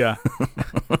 Yeah.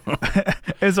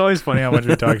 It's always funny how much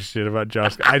we talk shit about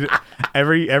Josh.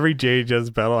 Every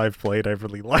JHS pedal I've played, I've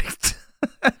really liked.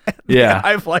 Yeah.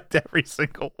 I've liked every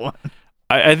single one.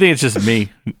 I think it's just me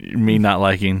not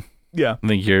liking. Yeah. I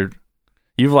think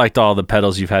you've liked all the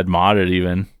pedals you've had modded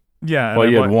even. Yeah. Well,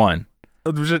 you had one.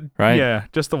 Right? Yeah,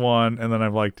 just the one. And then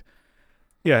I've liked,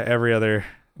 every other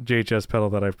JHS pedal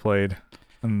that I've played.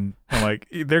 And I'm like,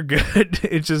 they're good.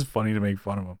 It's just funny to make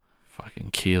fun of them.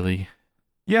 Fucking Keeley.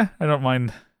 Yeah, I don't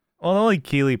mind. Well, the only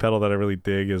Keeley pedal that I really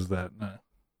dig is that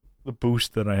the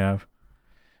boost that I have.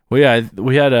 Well, yeah,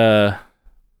 we had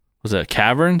was it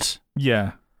Caverns?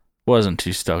 Yeah. Wasn't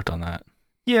too stoked on that.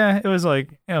 Yeah, it was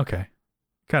like, okay.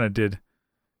 Kind of did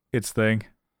its thing.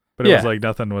 But it was like,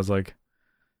 nothing was like,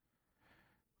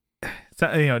 it's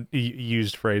not,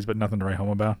 used phrase, but nothing to write home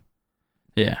about.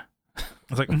 Yeah. I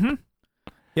was like,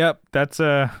 yep, that's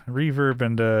a reverb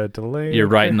and delay. You're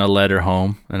writing a letter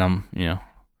home, and I'm,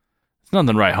 it's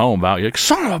nothing to write home about. You're like,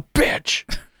 son of a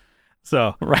bitch.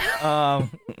 So, what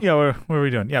are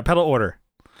we doing? Yeah, pedal order.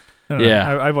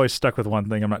 I've always stuck with one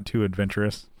thing. I'm not too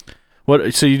adventurous.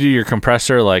 What? So you do your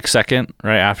compressor like second,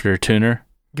 right after tuner?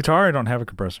 Guitar, I don't have a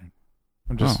compressor.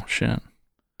 Oh shit.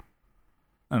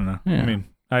 I don't know. Yeah. I mean,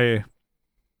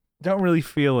 don't really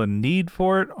feel a need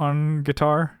for it on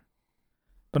guitar,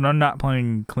 but I'm not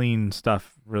playing clean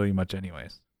stuff really much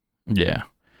anyways. Yeah.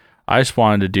 I just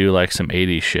wanted to do like some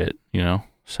 80s shit,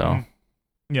 so.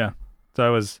 Yeah. So I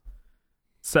was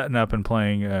setting up and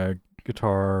playing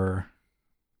guitar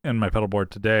and my pedal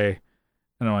board today,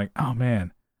 and I'm like, oh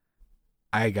man,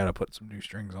 I gotta put some new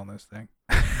strings on this thing.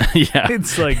 Yeah.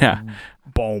 It's like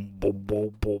boom, boom,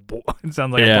 boom, boom, boom. It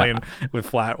sounds like I'm playing with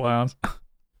flat wounds.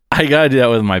 I gotta do that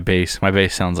with my bass. My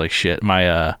bass sounds like shit.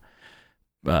 My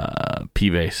P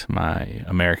bass, my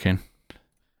American.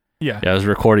 Yeah. I was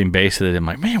recording bass today. I'm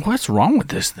like, man, what's wrong with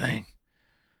this thing?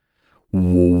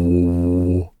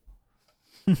 Whoa.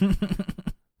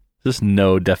 Just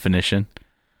no definition.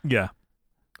 Yeah.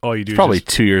 All you do It's probably is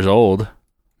 2 years old,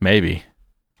 maybe.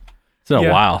 It's been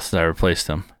a while since I replaced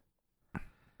them.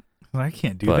 I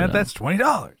can't do that. That's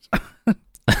 $20.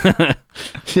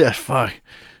 Yeah, fuck.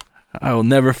 I will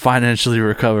never financially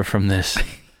recover from this.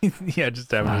 Yeah,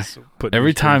 just having to put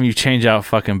every time you change out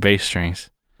fucking bass strings.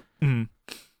 Mm-hmm.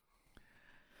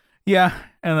 Yeah,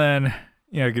 and then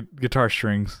guitar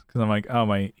strings, because I'm like, oh,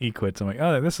 my E quits. I'm like,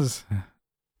 oh, this is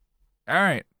all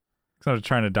right. So I was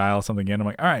trying to dial something in. I'm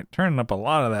like, all right, turning up a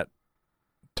lot of that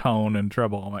tone and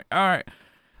treble. I'm like, all right,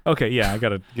 okay, yeah, I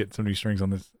gotta get some new strings on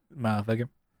this motherfucker.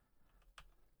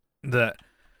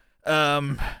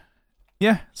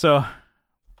 Yeah. So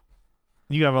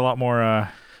you have a lot more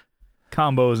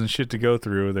combos and shit to go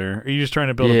through there. Are you just trying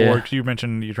to build a board? Because you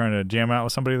mentioned you're trying to jam out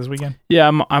with somebody this weekend.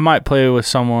 Yeah, I might play with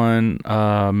someone.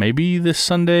 Maybe this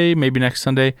Sunday, maybe next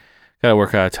Sunday. Gotta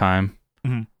work out a time.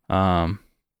 Mm-hmm.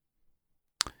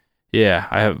 Yeah,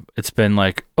 I have. It's been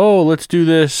like, oh, let's do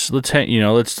this. Let's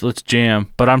let's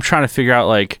jam. But I'm trying to figure out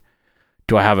like,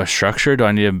 do I have a structure? Do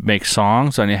I need to make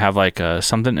songs? Do I need to have like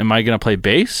something? Am I gonna play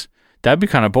bass? That'd be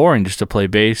kind of boring just to play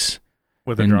bass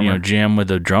with a drummer. Jam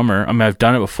with a drummer. I mean, I've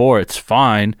done it before. It's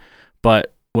fine,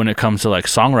 but when it comes to like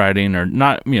songwriting or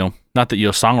not, not that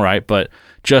you'll songwrite, but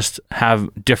just have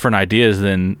different ideas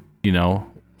than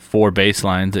 4 bass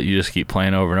lines that you just keep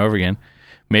playing over and over again.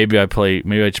 Maybe I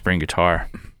just bring guitar.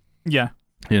 Yeah.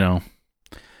 And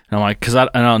I'm like, because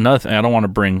another thing, I don't want to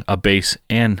bring a bass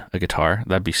and a guitar.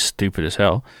 That'd be stupid as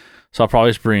hell. So I'll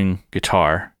probably just bring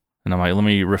guitar. And I'm like, let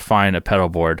me refine a pedal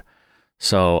board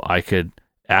so I could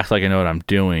act like I know what I'm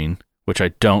doing, which I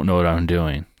don't know what I'm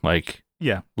doing. Like,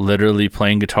 literally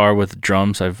playing guitar with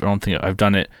drums. I don't think I've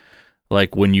done it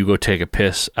like when you go take a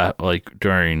piss at like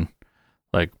during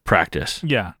like practice.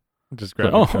 Yeah. Just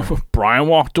grab Brian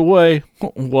walked away.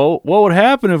 Well, what would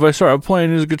happen if I started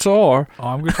playing his guitar? Oh,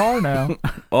 I'm guitar now.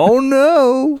 Oh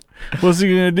no! What's he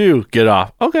gonna do? Get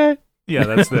off? Okay. Yeah,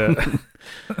 that's the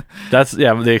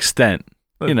the extent.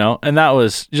 And that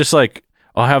was just like,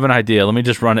 I have an idea. Let me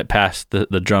just run it past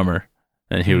the drummer,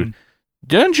 and he would.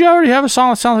 Didn't you already have a song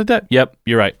that sounds like that? Yep,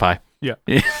 you're right. Bye. Yeah.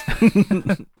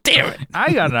 Damn it!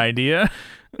 I got an idea.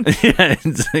 Yeah,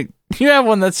 it's like, you have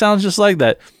one that sounds just like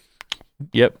that.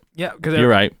 Yep. Yeah, because you're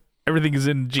right. Everything is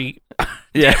in G.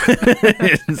 Yeah.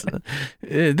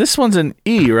 This one's an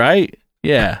E, right?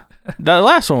 Yeah. That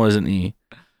last one was an E.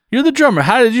 You're the drummer.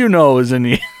 How did you know it was an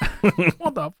E?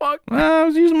 What the fuck? I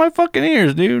was using my fucking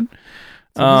ears, dude.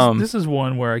 So this is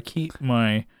one where I keep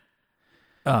my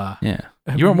yeah.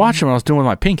 You weren't watching what I was doing with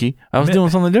my pinky. I was doing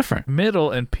something different.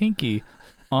 Middle and pinky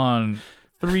on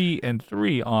 3 and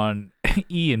 3 on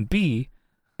E and B,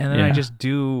 and then I just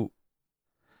do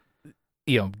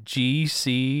G,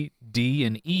 C, D,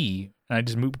 and E, and I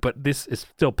just move. But this is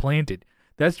still planted.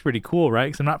 That's pretty cool, right?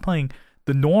 Because I'm not playing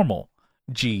the normal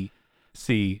G,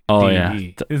 C, D,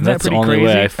 E. Isn't that pretty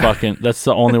crazy? That's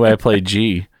the only way I play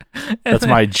G. That's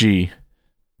my G.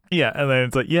 Yeah, and then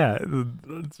it's like,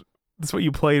 that's what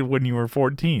you played when you were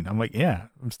 14. I'm like,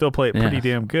 I'm still playing it pretty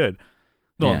damn good.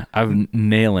 Well, I'm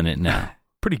nailing it now.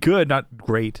 Pretty good, not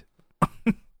great.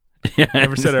 I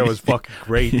never said I was fucking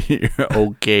great. You're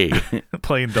okay.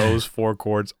 Playing those 4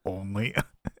 chords only.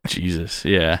 Jesus,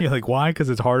 yeah. You're like, why? Because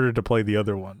it's harder to play the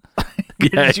other one.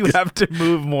 Because you have to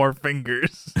move more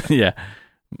fingers. Yeah.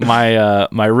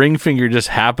 My ring finger just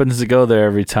happens to go there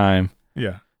every time.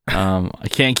 Yeah. I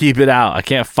can't keep it out. I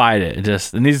can't fight it.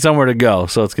 It needs somewhere to go.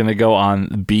 So it's gonna go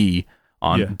on B,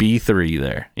 B3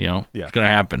 there. It's gonna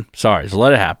happen. Sorry, just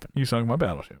let it happen. You sunk my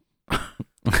battleship.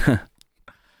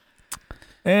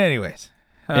 Anyways,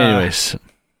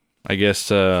 I guess.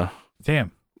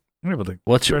 Damn, I'm able to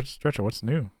stretch it. What's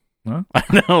new? Huh? I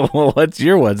know. Well, what's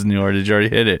new, or did you already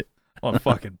hit it? Oh,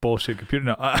 fucking bullshit computer.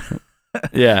 No.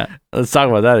 Yeah, let's talk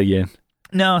about that again.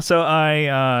 No, so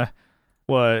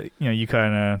you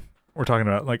kind of were talking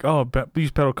about like, these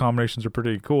pedal combinations are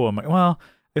pretty cool. I'm like, well,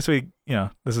 this week,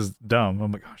 this is dumb.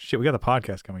 I'm like, oh shit, we got the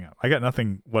podcast coming up. I got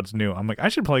nothing. What's new? I'm like, I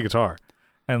should play guitar,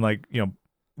 and like,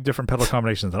 different pedal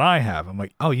combinations that I have. I'm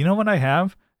like, oh, you know what I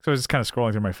have? So I was just kind of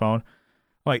scrolling through my phone.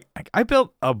 Like, I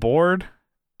built a board,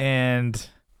 and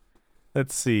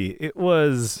let's see, it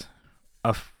was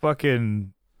a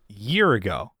fucking year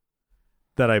ago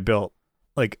that I built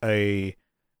like a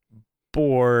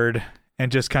board,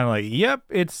 and just kind of like, yep,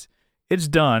 it's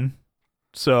done.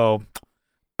 So,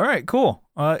 all right, cool.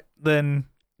 Then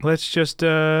let's just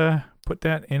put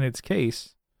that in its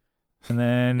case, and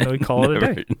then we call it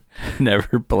a day.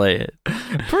 Never play it.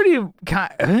 Pretty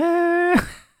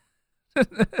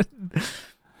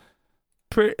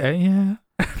yeah.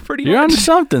 Pretty You're much. on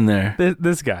something there.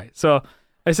 This guy. So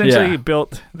I essentially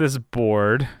built this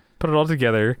board, put it all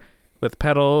together with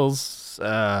pedals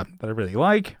that I really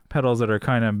like, pedals that are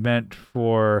kind of meant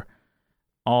for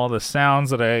all the sounds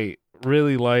that I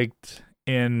really liked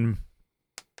in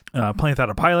playing without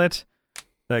a pilot,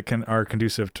 that are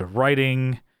conducive to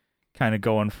writing, kind of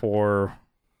going for,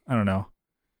 I don't know,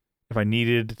 if I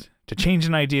needed to change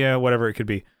an idea, whatever it could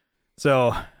be.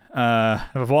 So I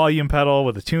have a volume pedal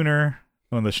with a tuner,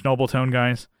 one of the Schnobeltone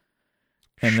guys.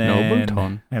 And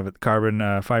then I have a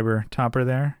carbon fiber topper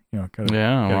there.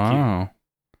 Wow.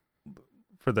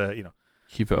 For the,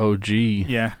 keep it OG.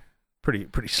 Yeah, pretty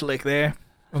slick there.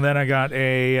 And then I got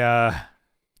a,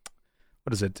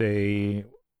 what is it? A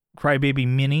Crybaby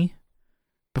Mini.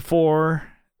 Before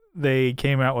they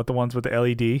came out with the ones with the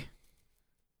LED,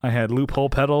 I had loophole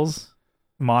pedals,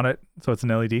 mod it, so it's an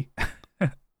LED.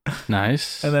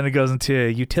 Nice. And then it goes into a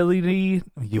utility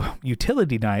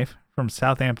knife from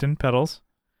Southampton Pedals.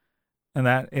 And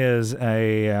that is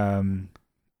a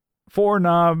 4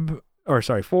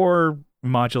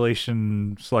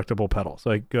 modulation selectable pedal.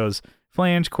 So it goes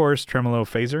flange, chorus, tremolo,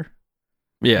 phaser.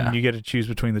 Yeah. And you get to choose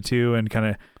between the two and kind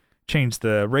of change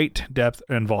the rate, depth,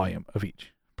 and volume of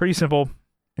each. Pretty simple.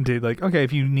 And to like, okay,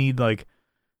 if you need like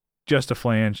just a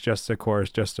flange, just a chorus,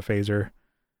 just a phaser,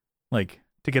 like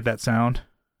to get that sound,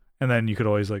 and then you could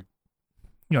always like,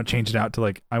 change it out to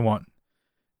like, I want,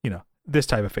 this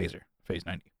type of phaser, phase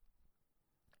 90.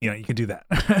 You can do that.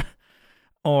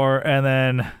 And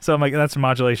then, so I'm like, that's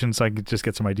modulation, so I could just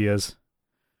get some ideas.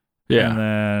 Yeah. And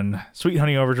then Sweet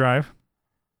Honey Overdrive,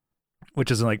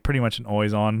 which is like pretty much an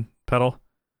always on pedal.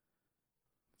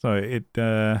 So it,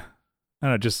 I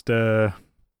don't know, just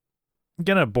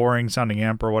get a boring sounding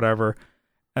amp or whatever,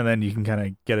 and then you can kind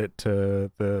of get it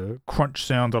to the crunch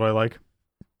sound that I like.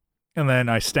 And then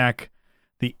I stack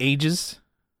the Ages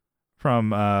from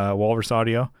Walrus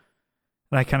Audio,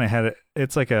 and I kind of had it.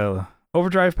 It's like a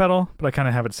overdrive pedal, but I kind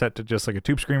of have it set to just like a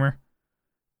tube screamer.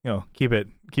 Keep it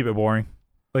boring,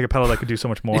 like a pedal that could do so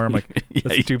much more. I'm like,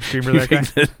 that's a tube screamer, that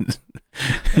guy.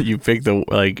 You pick the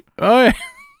like, oh,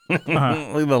 look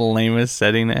at the lamest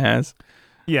setting it has.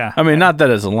 Yeah, I mean, not that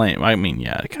it's lame. I mean,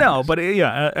 yeah, no, but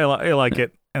I like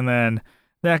it. And then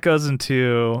that goes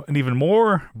into an even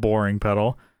more boring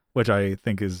pedal, which I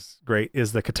think is great,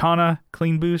 is the Katana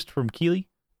Clean Boost from Keeley.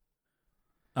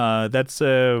 That's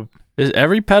is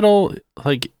every pedal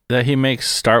like that he makes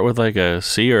start with like a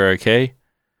C or a K?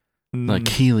 Like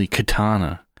Keeley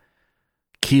Katana,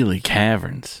 Keeley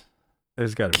Caverns.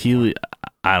 There's got to be Keeley.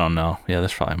 I don't know. Yeah,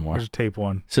 there's probably more. There's tape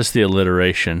one. It's just the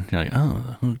alliteration. You're like,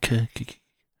 oh, okay.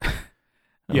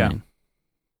 Yeah.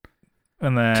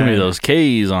 And then too many of those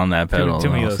K's on that pedal. Too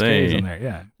many of those K's on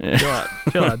there. Yeah.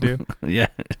 Chill out, dude. Yeah.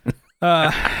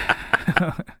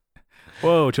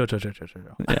 Whoa, chill.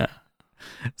 Yeah.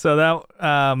 So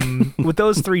that with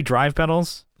those 3 drive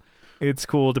pedals, it's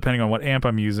cool depending on what amp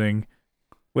I'm using,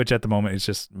 which at the moment is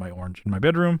just my Orange in my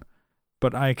bedroom,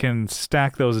 but I can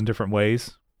stack those in different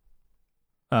ways,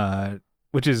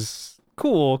 which is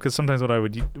cool because sometimes what I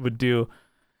would do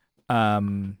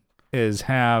is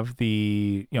have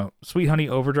the Sweet Honey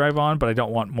Overdrive on, but I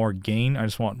don't want more gain. I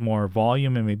just want more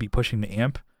volume and maybe pushing the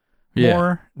amp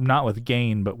more, not with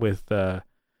gain, but with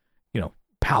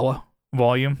power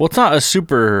volume. Well, it's not a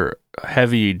super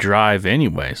heavy drive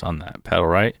anyways on that pedal,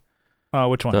 right?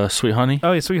 Which one? The Sweet Honey?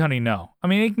 Oh, yeah, Sweet Honey, no. I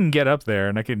mean, it can get up there,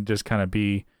 and I can just kind of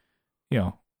be,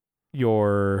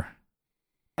 your...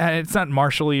 And it's not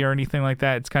Marshall-y or anything like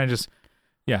that. It's kind of just,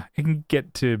 it can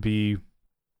get to be,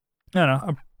 I don't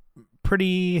know, a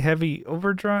pretty heavy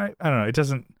overdrive. I don't know. It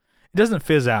doesn't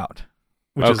fizz out,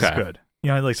 which is good.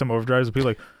 Like some overdrives will be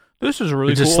like, this is a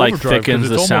really cool overdrive. It just like thickens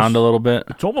the sound a little bit.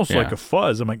 It's almost like a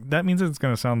fuzz. I'm like, that means it's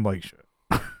going to sound like shit.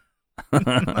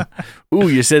 Ooh,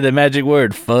 you said the magic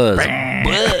word, fuzz.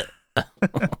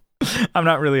 I'm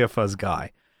not really a fuzz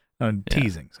guy. I'm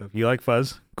teasing. So if you like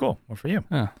fuzz, cool. Well, for you.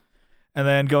 Yeah. And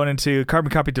then going into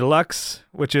Carbon Copy Deluxe,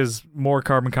 which is more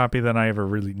Carbon Copy than I ever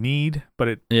really need,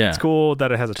 but it's cool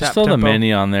that it has a tap tempo. Just throw the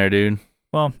mini on there, dude.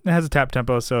 Well, it has a tap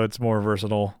tempo, so it's more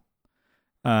versatile.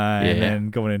 And then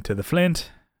going into the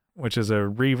Flint, which is a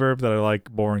reverb that I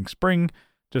like, Boring Spring,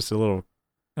 just a little,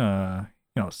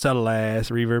 subtle ass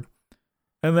reverb.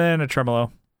 And then a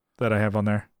tremolo that I have on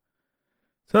there.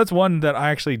 So that's one that I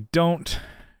actually don't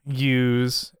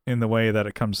use in the way that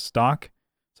it comes stock.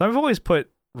 So I've always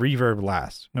put reverb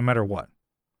last, no matter what.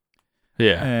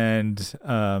 Yeah. And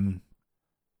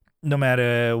no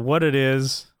matter what it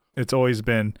is, it's always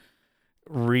been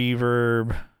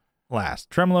reverb last.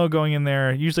 Tremolo going in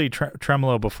there, usually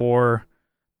tremolo before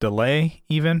delay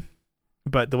even.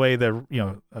 But the way the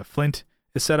Flint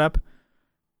is set up,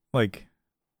 like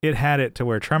it had it to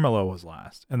where tremolo was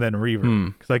last and then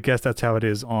reverb. Because I guess that's how it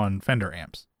is on Fender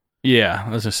amps. Yeah, I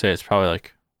was gonna say it's probably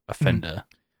like a Fender.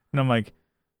 And I'm like,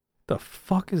 the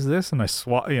fuck is this? And I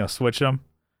switch them.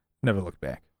 Never looked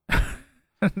back.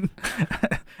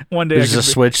 One day there's a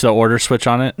switch, the order switch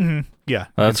on it. Mm-hmm. Yeah,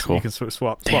 that's cool. You can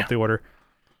swap the order.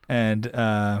 And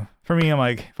for me, I'm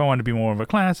like, if I wanted to be more of a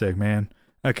classic, man,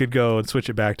 I could go and switch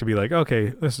it back to be like, okay,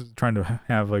 this is trying to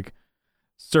have like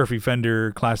surfy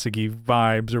Fender classic-y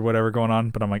vibes or whatever going on.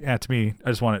 But I'm like, to me, I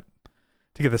just want it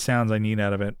to get the sounds I need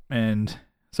out of it. And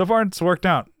so far, it's worked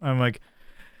out. I'm like,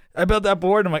 I built that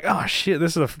board. And I'm like, oh shit,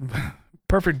 this is a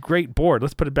perfect, great board.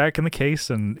 Let's put it back in the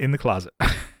case and in the closet.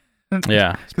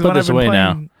 Yeah, put this away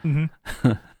now.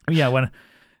 Mm-hmm. Yeah,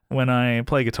 when I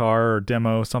play guitar or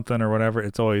demo something or whatever,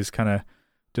 it's always kind of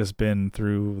just been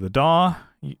through the DAW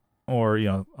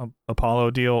or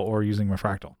Apollo deal or using my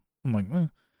Fractal. I'm like,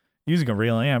 using a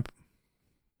real amp.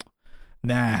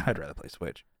 Nah, I'd rather play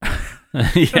Switch.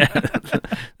 Yeah,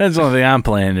 that's the only thing I'm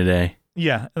playing today.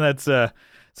 Yeah, and that's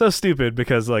so stupid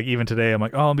because like even today I'm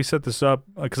like, oh, let me set this up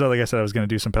because like I said I was gonna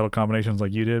do some pedal combinations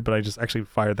like you did, but I just actually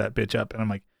fired that bitch up and I'm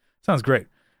like, sounds great.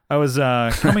 I was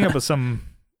coming up with some.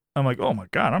 I'm like, oh my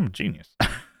god, I'm a genius.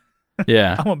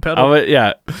 Yeah, I'm a pedal.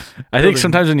 I think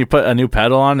sometimes when you put a new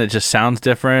pedal on, it just sounds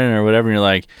different or whatever. And you're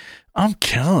like, I'm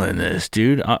killing this,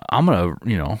 dude. I'm gonna,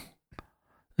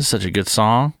 this is such a good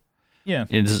song. Yeah,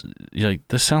 you're like,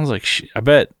 this sounds like shit. I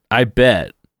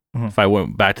bet if I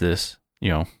went back to this,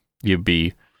 you'd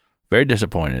be very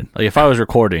disappointed. Like if I was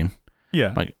recording,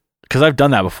 like. Because I've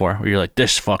done that before, where you're like,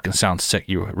 this fucking sounds sick.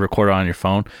 You record it on your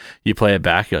phone, you play it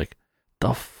back, you're like,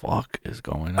 the fuck is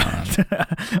going on?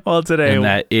 Well, today in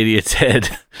that idiot's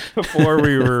head. Before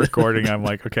we were recording, I'm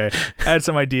like, okay, I had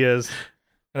some ideas,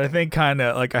 and I think kind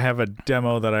of like I have a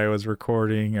demo that I was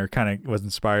recording or kind of was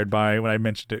inspired by when I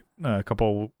mentioned it a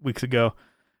couple weeks ago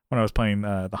when I was playing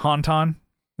the Honton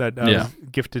that was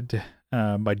gifted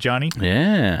by Johnny.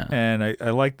 Yeah, and I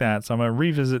like that, so I'm gonna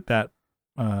revisit that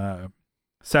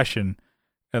session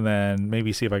and then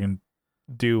maybe see if I can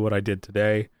do what I did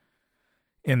today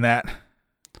in that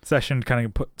session, kind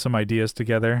of put some ideas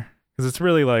together because it's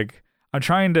really like I'm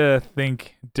trying to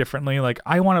think differently. Like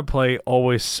I want to play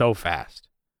always so fast.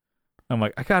 I'm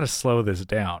like, I gotta slow this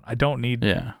down. I don't need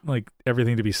like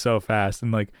everything to be so fast.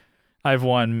 And like I've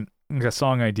won a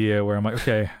song idea where I'm like,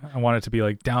 okay, I want it to be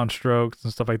like downstrokes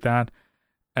and stuff like that,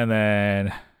 and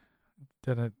then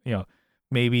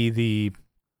maybe the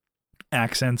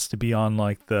accents to be on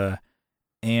like the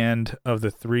and of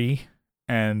the 3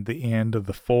 and the and of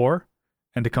the 4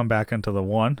 and to come back into the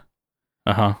 1.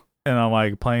 And I'm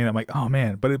like playing that, I'm like, oh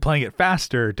man, but playing it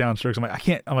faster downstrokes, I'm like, I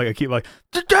can't, I'm like, I keep like,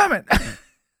 damn it.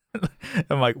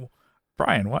 I'm like,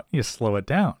 Brian, why don't you slow it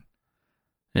down?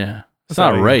 Yeah, it's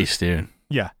not a race, dude.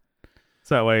 Yeah,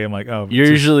 so that way I'm like, oh, you're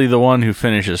usually the one who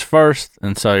finishes first,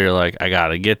 and so you're like, I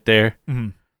gotta get there.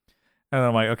 And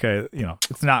I'm like, okay,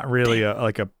 it's not really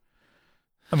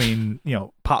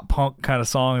pop punk kind of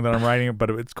song that I'm writing, but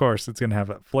of course it's gonna have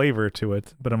a flavor to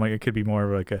it. But I'm like, it could be more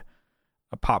of like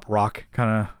a pop rock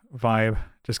kind of vibe,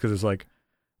 just because it's like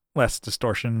less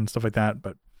distortion and stuff like that.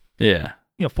 But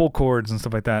full chords and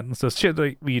stuff like that. And so shit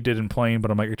that we did in playing, but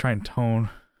I'm like, you're trying to tone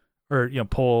or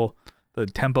pull the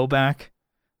tempo back,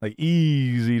 like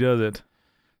easy does it.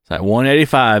 It's like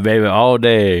 185, baby, all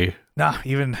day. Nah,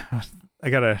 even I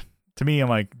gotta. To me, I'm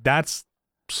like, that's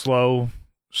slow,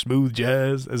 smooth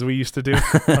jazz as we used to do.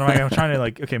 I'm trying to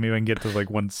like, okay, maybe I can get to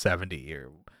like 170 or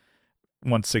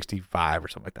 165 or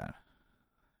something like that.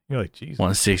 You're like, Jesus,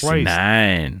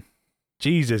 169. Christ.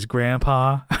 Jesus,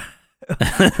 Grandpa.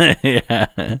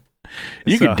 Yeah,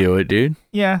 you could do it, dude.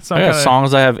 Yeah, so I got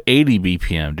songs I have 80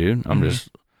 BPM, dude. I'm just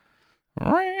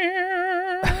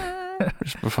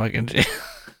fucking.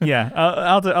 Yeah,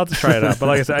 I'll just try it out. But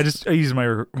like I said, I use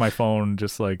my phone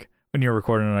just like when you're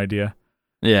recording an idea.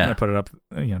 Yeah, and I put it up,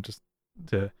 just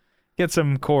to get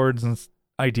some chords and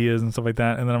ideas and stuff like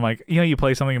that, and then I'm like, you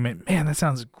play something and man, that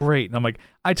sounds great, and I'm like,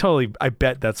 I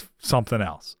bet that's something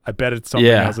else. I bet it's something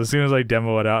else. As soon as I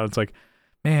demo it out, it's like,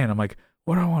 man, I'm like,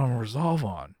 what do I want to resolve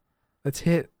on? Let's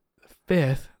hit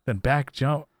 5th, then back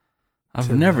jump.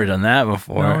 I've never done that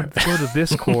before. No, let's go to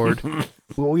this chord.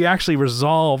 Well, we actually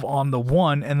resolve on the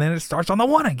 1, and then it starts on the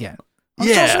 1 again. I'm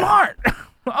so smart.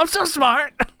 I'm so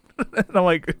smart. And I'm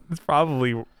like, it's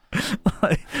probably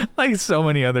like so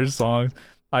many other songs.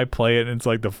 I play it, and it's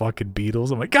like the fucking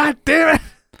Beatles. I'm like, God damn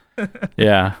it.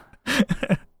 Yeah.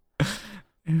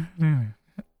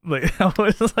 Like, I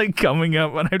was like coming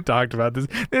up when I talked about this.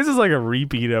 This is like a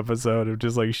repeat episode of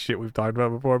just like shit we've talked about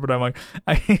before. But I'm like,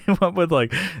 I came up with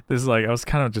like this. Like, I was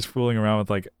kind of just fooling around with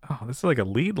like, oh, this is like a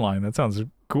lead line. That sounds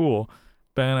cool.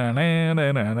 And I'm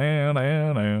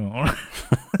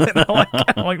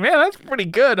like, man, that's pretty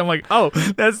good. I'm like, oh,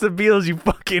 that's the Beatles, you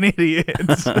fucking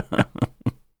idiots.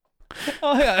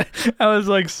 Oh, yeah.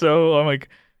 I'm like,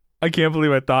 I can't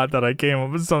believe I thought that I came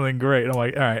up with something great. I'm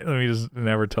like, all right, let me just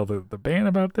never tell the band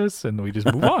about this, and we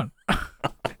just move on.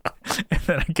 And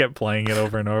then I kept playing it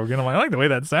over and over again. I'm like, I like the way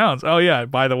that sounds. Oh, yeah,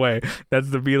 by the way, that's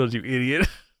the Beatles, you idiot.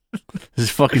 This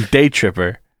is fucking Day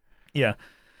Tripper. Yeah.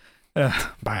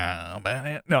 No.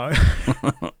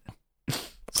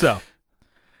 So,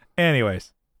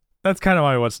 anyways, that's kind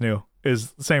of what's new.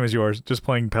 Is the same as yours, just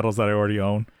playing pedals that I already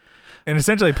own. And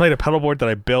essentially, I played a pedal board that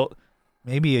I built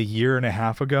maybe a year and a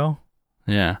half ago.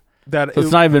 Yeah. So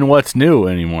it's not even what's new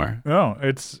anymore. No,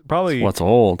 it's probably it's what's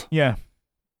old. Yeah.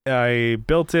 I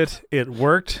built it. It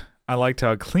worked. I liked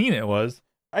how clean it was.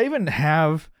 I even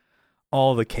have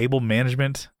all the cable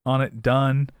management on it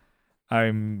done.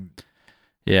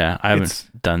 Yeah, I haven't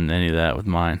done any of that with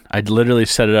mine. I literally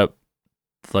set it up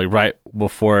like right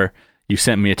before you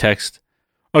sent me a text.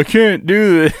 I can't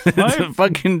do this.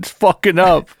 It's fucking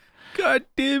up. God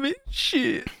damn it.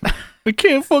 Shit. I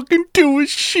can't fucking do it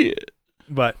shit.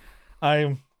 But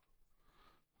I'm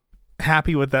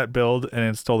happy with that build, and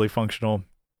it's totally functional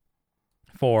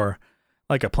for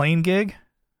like a plane gig.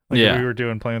 Like we were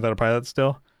doing Playing Without a Pilot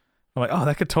still. I'm like, oh,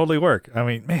 that could totally work. I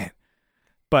mean, man.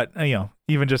 But,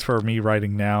 even just for me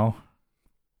writing now,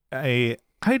 I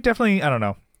definitely, I don't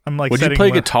know. I'm like, would you play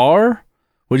guitar?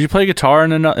 Would you play guitar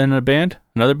in a band?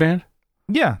 Another band?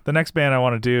 Yeah, the next band I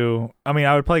want to do. I mean,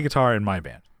 I would play guitar in my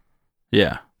band.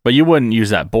 Yeah, but you wouldn't use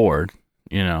that board,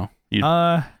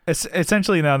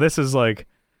 Essentially, now this is like,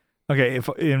 okay, if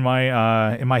in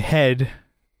my head,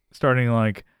 starting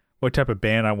like what type of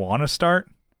band I want to start.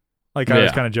 Like I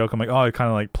was kind of joking, I'm like, oh, I kind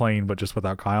of like playing, but just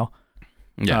without Kyle.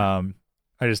 Yeah.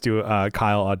 I just do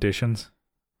Kyle auditions.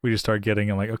 We just start getting.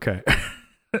 I'm like, okay.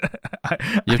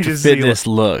 You have to fit this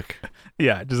look.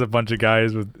 Yeah, just a bunch of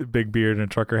guys with a big beard and a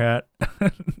trucker hat.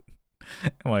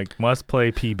 I'm like, must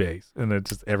play P bass, and then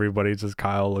just everybody's just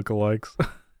Kyle lookalikes.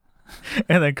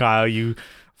 And then Kyle, you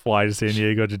fly to San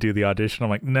Diego to do the audition. I'm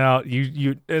like, no,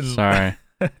 you. Sorry.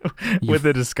 With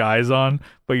the disguise on,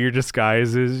 but your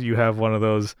disguise is you have one of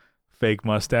those fake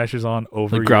mustaches on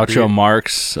over the Groucho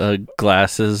Marx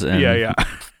glasses and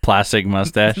plastic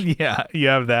mustache. Yeah, you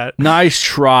have that. Nice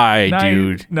try,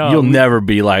 dude. No, you'll never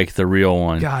be like the real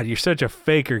one. God, you're such a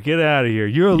faker. Get out of here.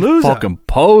 You're a loser. Fucking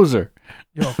poser.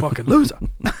 You're a fucking loser.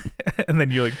 And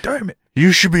then you're like, damn it.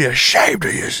 You should be ashamed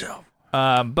of yourself.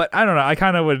 But I don't know. I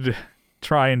kind of would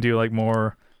try and do like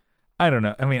more. I don't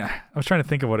know. I mean, I was trying to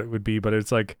think of what it would be, but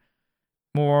it's like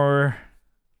more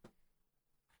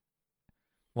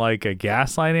like a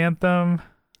Gaslight Anthem.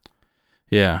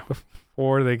 Yeah.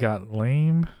 Before they got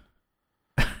lame.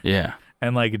 Yeah.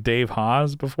 And like Dave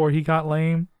Haas before he got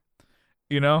lame.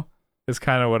 Is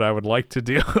kind of what I would like to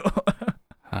do.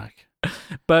 Fuck.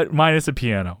 But minus a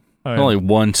piano. Only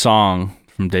one song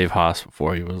from Dave Haas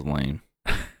before he was lame.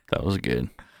 That was good.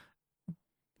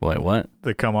 Wait, what?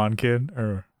 The Come On Kid?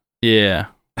 Or yeah.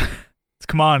 It's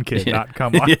Come On Kid, not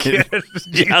Come On Kid.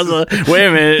 Yeah, I was like, wait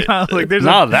a minute. I was like,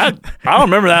 I don't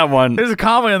remember that one. There's a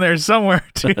comma in there somewhere,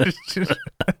 dude.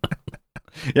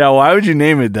 Yeah, why would you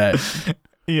name it that?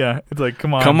 Yeah, it's like,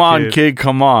 come on, Come on, kid,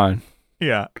 come on.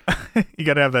 Yeah. You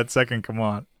got to have that second come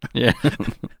on. Yeah.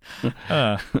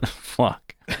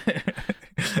 Fuck.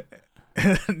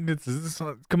 It's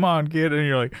come on, kid. And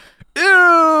you're like,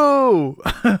 ew!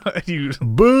 You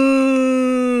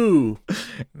boo!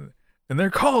 And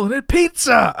they're calling it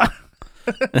pizza.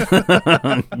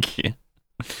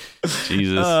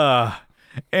 Jesus.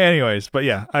 Anyways, but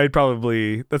yeah, I'd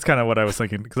probably, that's kind of what I was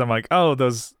thinking, because I'm like, oh,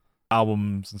 those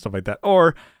albums and stuff like that.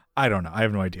 Or, I don't know. I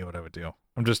have no idea what I would do.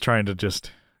 I'm just trying to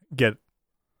just get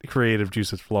creative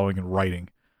juices flowing and writing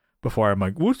before I'm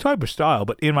like, what type of style?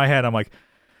 But in my head, I'm like,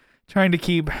 trying to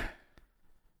keep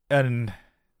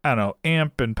I don't know,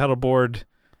 amp and pedal board,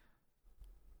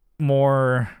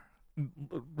 more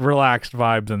relaxed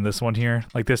vibe than this one here.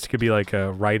 Like this could be like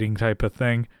a writing type of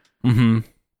thing. Mm-hmm.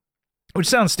 Which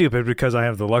sounds stupid because I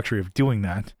have the luxury of doing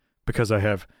that because I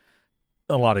have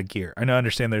a lot of gear. I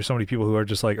understand there's so many people who are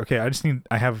just like, okay,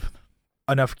 I have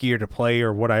enough gear to play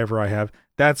or whatever I have.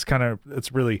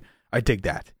 It's really, I dig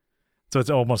that. So it's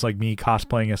almost like me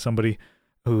cosplaying as somebody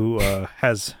who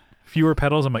has fewer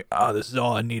pedals. I'm like, oh, this is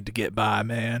all I need to get by,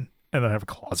 man. And then I have a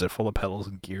closet full of pedals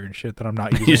and gear and shit that I'm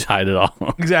not using. You just hide it all.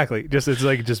 Exactly. It's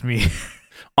like just me.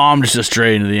 I'm just a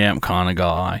straight into the amp kind of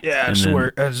guy. Yeah, and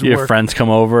I just your work. friends come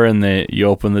over and you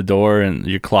open the door and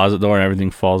your closet door and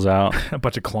everything falls out. A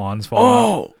bunch of clowns fall out.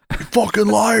 Oh, you fucking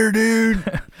liar, dude.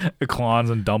 The clowns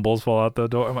and dumbles fall out the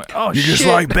door. I'm like, oh, You're shit. just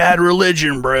like Bad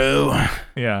Religion, bro.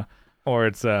 Yeah. Or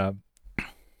it's, I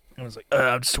was like,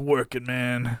 I'm just working,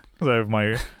 man. Because I have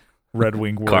my Red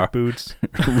Wing work boots.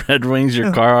 Red Wings,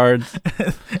 your Carhartts.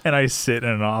 And I sit in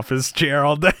an office chair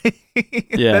all day.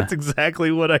 Yeah. That's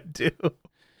exactly what I do.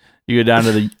 You go down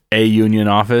to the A Union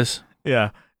office. Yeah.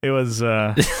 It was,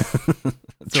 so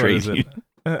Trade it?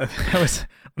 Last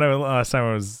time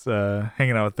I was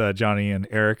hanging out with Johnny and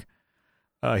Eric.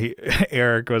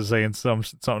 Eric was saying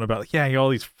something about like, yeah, all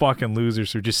these fucking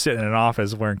losers who just sit in an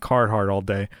office wearing Carhartt all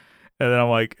day. And then I'm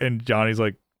like, and Johnny's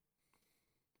like,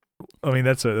 I mean,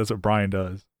 that's what Brian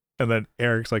does. And then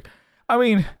Eric's like, I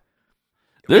mean,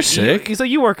 they're sick. He's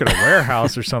like, you work at a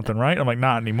warehouse or something, right? I'm like,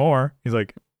 not anymore. He's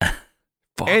like,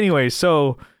 fuck. Anyway,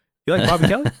 so you like Bobby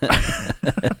Kelly?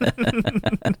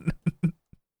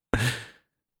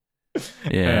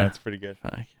 Yeah, it's pretty good.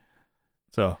 Fuck.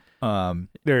 So,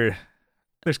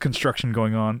 there's construction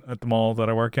going on at the mall that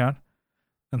I work at,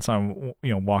 and so I'm,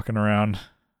 walking around.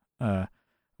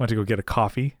 Went to go get a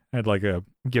coffee. I had like a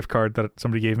gift card that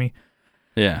somebody gave me.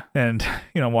 Yeah. And,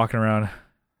 walking around,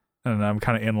 and I'm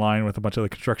kind of in line with a bunch of the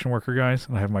construction worker guys,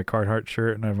 and I have my Carhartt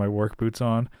shirt, and I have my work boots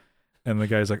on, and the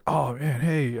guy's like, oh, man,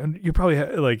 hey, and you probably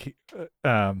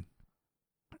I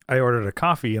ordered a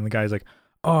coffee, and the guy's like,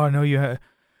 oh, I know you're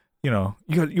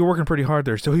working pretty hard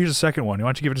there, so here's a second one. Why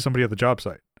don't you give it to somebody at the job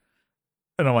site?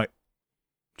 And I'm like,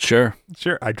 Sure.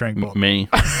 I drank both. Me.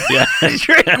 Yeah. I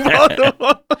drank both of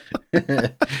them.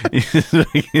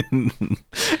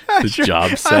 The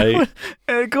job site.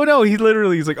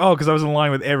 He's like, oh, because I was in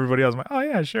line with everybody else. I'm like, oh,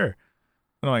 yeah, sure. And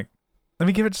I'm like, let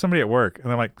me give it to somebody at work.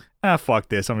 And I'm like, fuck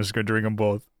this. I'm just going to drink them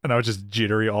both. And I was just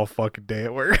jittery all fucking day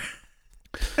at work.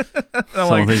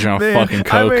 Some things are on fucking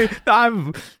coke.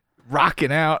 I'm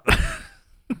rocking out.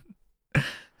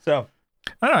 So,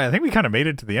 I don't know. I think we kind of made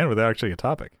it to the end without actually a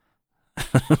topic.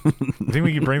 You think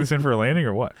we can bring this in for a landing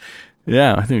or what?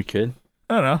 Yeah, I think we could.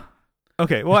 I don't know.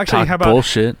 Okay, well, actually, how about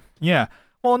bullshit? Yeah.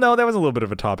 Well, no, that was a little bit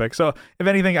of a topic. So, if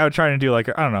anything, I would try to do like,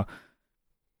 I don't know.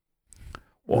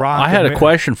 Well, I had a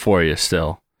question for you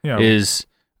still. Yeah.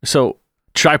 So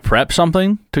should I prep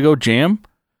something to go jam?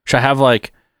 Should I have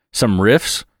like some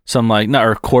riffs,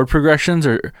 or chord progressions,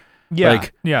 or yeah?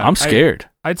 I'm scared.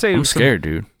 I'd say I'm scared,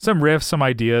 dude. Some riffs, some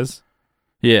ideas.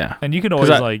 Yeah. And you can always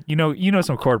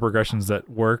some chord progressions that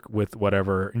work with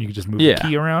whatever, and you can just move the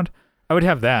key around. I would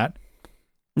have that.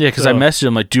 Yeah, because I messaged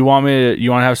him like, do you want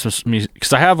to have some music?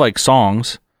 Because I have like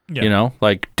songs,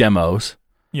 like demos.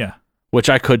 Yeah. Which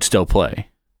I could still play.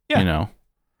 Yeah.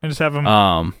 And just have them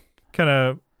kind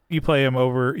of, you play him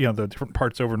over, the different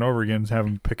parts over and over again, and have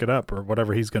him pick it up or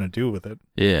whatever he's going to do with it.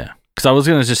 Yeah. Because I was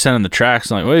going to just send him the tracks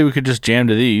and like, well, we could just jam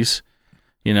to these.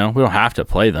 We don't have to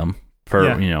play them for,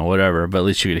 whatever, but at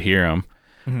least you could hear them.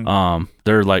 Mm-hmm.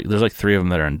 There's like 3 of them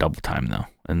that are in double time though.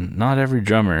 And not every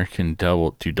drummer can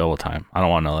do double time. I don't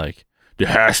want to it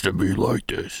has to be like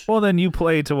this. Well, then you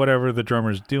play to whatever the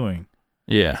drummer's doing.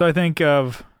 Yeah. So I think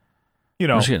of, I'm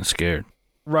just getting scared.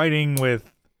 Writing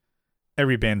with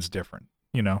every band's different.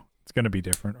 It's going to be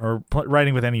different. Or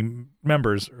writing with any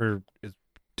members is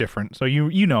different. So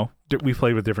we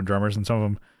played with different drummers, and some of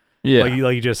them, like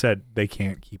you just said, they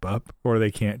can't keep up, or they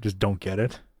just don't get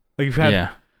it. Like you've had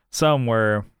some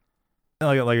where,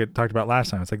 like I talked about last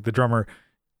time, it's like the drummer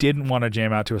didn't want to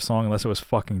jam out to a song unless it was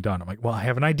fucking done. I'm like, well, I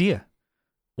have an idea.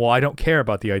 Well, I don't care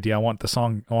about the idea. I want the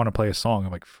song. I want to play a song.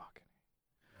 I'm like, fuck.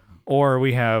 Or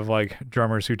we have like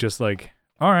drummers who just like,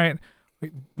 all right,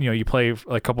 you play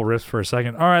like a couple riffs for a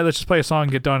second. All right, let's just play a song,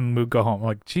 get done, and go home. I'm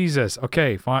like, Jesus,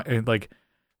 okay, fine. And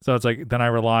so it's like, then I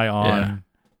rely on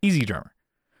easy drummer.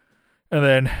 And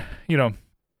then,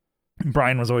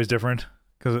 Brian was always different,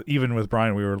 because even with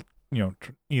Brian, we were,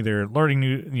 either learning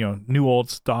new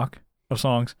old stock of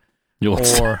songs,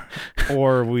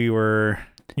 or we were,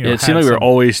 it seemed like we were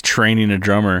always training a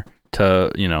drummer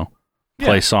to,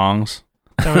 play songs.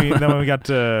 Then when we got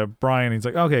to Brian, he's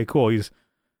like, okay, cool. He's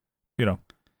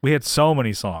we had so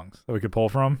many songs that we could pull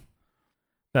from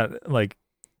that like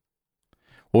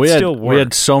we still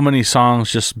had so many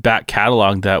songs just back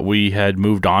catalog that we had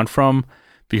moved on from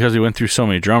because we went through so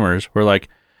many drummers. We're like,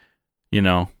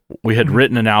 we had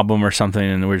written an album or something,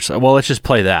 and we're just like, well, let's just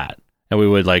play that. And we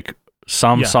would like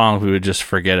some songs we would just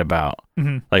forget about,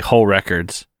 like whole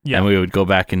records. Yeah. And we would go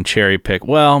back and cherry pick.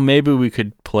 Well, maybe we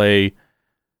could play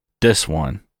this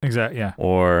one. Exactly. Yeah.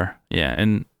 Or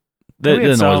and that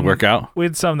didn't always work out. We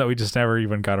had some that we just never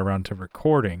even got around to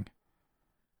recording.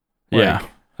 Like,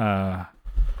 my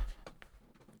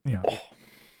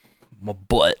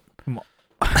butt.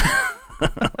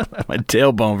 My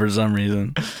tailbone for some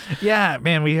reason. Yeah,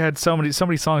 man, we had so many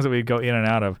songs that we'd go in and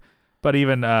out of. But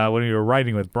even when we were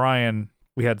writing with Brian,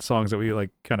 we had songs that we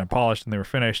like kind of polished and they were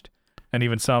finished, and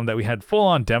even some that we had full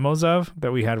on demos of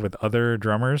that we had with other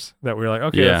drummers that we were like,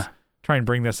 okay, let's try and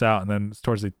bring this out. And then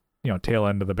towards the tail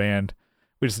end of the band,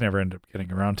 we just never ended up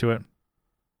getting around to it,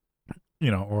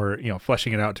 or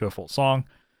fleshing it out to a full song.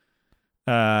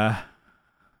 And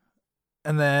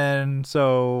then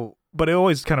but it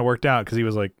always kind of worked out because he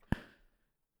was like,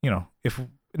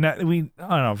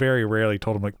 very rarely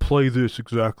told him like play this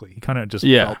exactly. He kind of just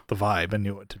felt the vibe and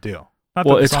knew what to do.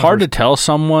 Well, it's hard to tell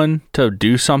someone to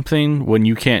do something when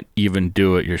you can't even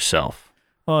do it yourself.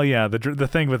 Well, yeah, the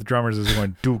thing with drummers is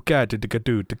going do ga do ga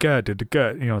do ga do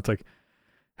ga. It's like,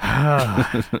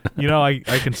 I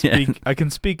can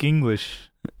speak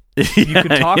English. You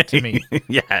can talk to me.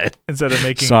 Yeah. Instead of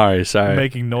making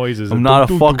making noises. I'm not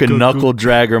a fucking knuckle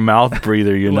dragger, mouth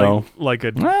breather.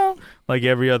 Like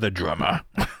every other drummer.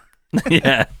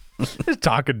 Yeah. Just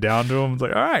talking down to him. It's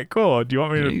like, all right, cool. Do you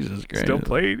want me to still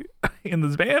play in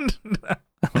this band?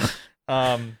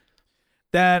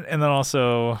 That, and then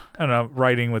also, I don't know,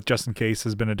 writing with Just In Case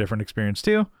has been a different experience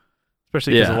too.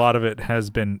 Especially because a lot of it has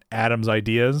been Adam's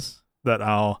ideas that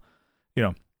I'll,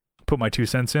 put my 2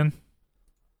 cents in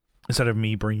instead of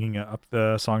me bringing up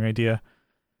the song idea.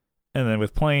 And then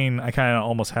with Plane, I kind of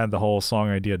almost had the whole song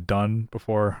idea done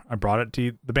before I brought it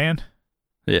to the band.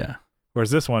 Yeah.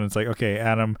 Whereas this one, it's like, okay,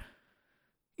 Adam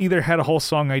either had a whole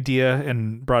song idea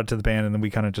and brought it to the band, and then we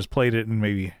kind of just played it and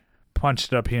maybe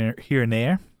punched it up here and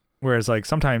there. Whereas like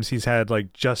sometimes he's had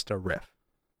like just a riff.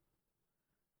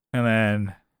 And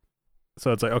then,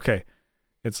 so it's like, okay,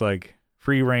 it's like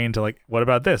free reign to like, what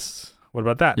about this? What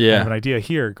about that? Yeah. I have an idea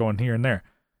here, going here and there.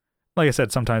 Like I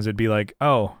said, sometimes it'd be like,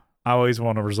 oh, I always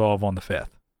want to resolve on the 5th.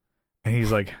 And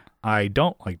he's like, I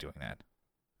don't like doing that.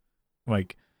 I'm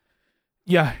like,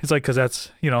 yeah, it's like, because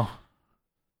that's,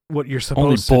 what you're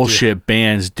supposed to do. Only bullshit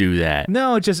bands do that.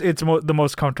 No, it's the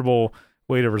most comfortable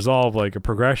way to resolve like a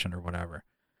progression or whatever.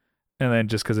 And then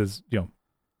just because it's,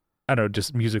 I don't know,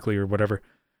 just musically or whatever.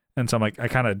 And so I'm like, I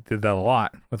kind of did that a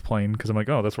lot with Plane because I'm like,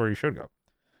 oh, that's where you should go.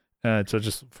 So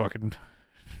just fucking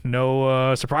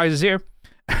no surprises here.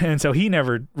 And so he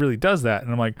never really does that.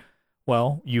 And I'm like,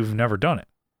 well, you've never done it.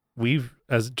 We've,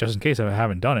 as Just In Case, I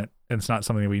haven't done it. And it's not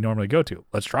something that we normally go to.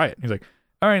 Let's try it. He's like,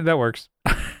 all right, that works.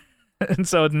 And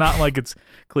so it's not like it's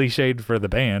cliched for the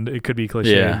band. It could be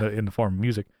cliched in the form of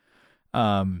music.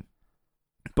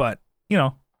 But,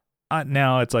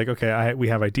 now it's like, okay, we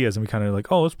have ideas and we kind of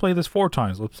like, oh, let's play this 4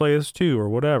 times. Let's play this 2 or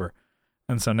whatever.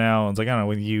 And so now it's like, I don't know,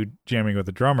 with you jamming with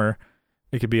the drummer,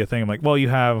 it could be a thing. I'm like, well, you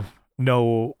have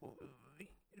no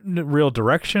real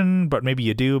direction, but maybe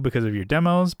you do because of your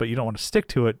demos, but you don't want to stick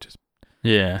to it. Just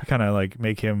kind of like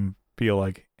make him feel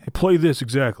like, hey, play this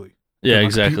exactly. Yeah,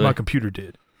 exactly. My computer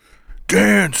did.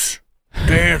 Dance,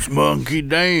 monkey,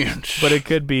 dance. But it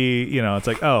could be, it's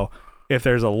like, oh, if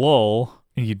there's a lull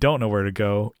and you don't know where to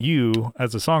go, you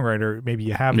as a songwriter, maybe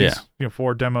you have these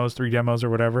 4 demos, 3 demos or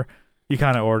whatever. You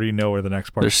kind of already know where the next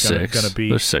part's going to be.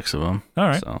 There's 6 of them. All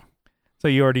right. So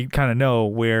you already kind of know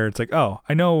where it's like, oh,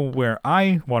 I know where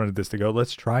I wanted this to go.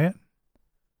 Let's try it.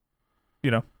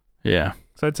 Yeah.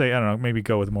 So I'd say, I don't know, maybe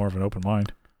go with more of an open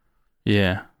mind.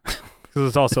 Yeah. Because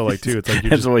it's also like, too, it's like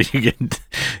that's what you get.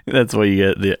 That's what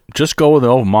you get. Just go with an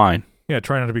open mind. Yeah,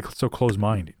 try not to be so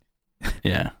close-minded.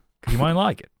 Yeah. You might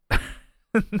like it.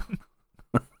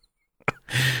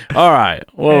 All right.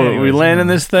 Well, anyways, we landing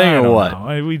this thing or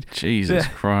what? Jesus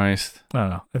Christ. I don't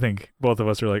know. I think both of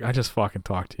us are like, I just fucking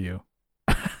talked to you.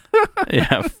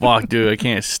 Yeah, fuck, dude. I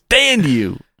can't stand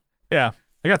you. Yeah.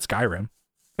 I got Skyrim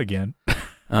again.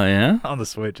 Oh, yeah? On the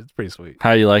Switch. It's pretty sweet. How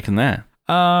are you liking that?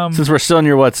 Since we're still in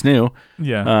your what's new.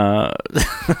 Yeah.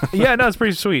 Yeah, no, it's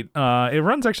pretty sweet. It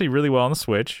runs actually really well on the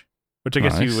Switch, which I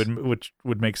guess which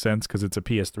would make sense because it's a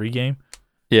PS3 game.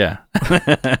 Yeah.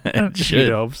 You'd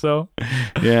hope so.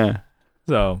 Yeah.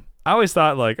 So I always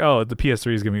thought like, oh, the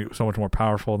PS3 is going to be so much more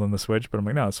powerful than the Switch, but I'm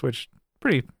like, no, the Switch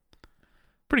pretty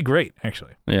great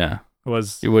actually. Yeah.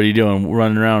 Was What are you doing?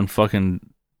 Running around fucking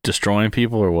destroying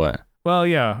people or what? Well,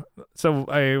 yeah. So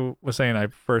I was saying I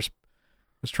first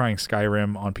was trying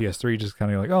Skyrim on PS3, just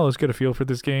kind of like, oh, let's get a feel for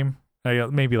this game. I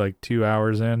got maybe like 2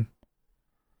 hours in,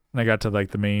 and I got to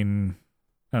like the main,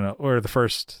 I don't know, or the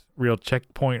first real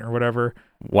checkpoint or whatever.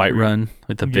 Whiterun,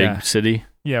 like the big city.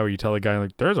 Yeah, where you tell the guy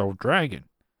like, "There's a dragon."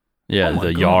 Yeah,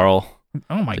 the Jarl.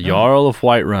 Oh my god. The Jarl of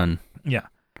Whiterun. Yeah.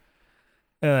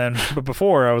 And then, but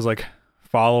before I was like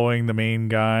following the main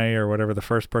guy or whatever, the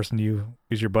first person you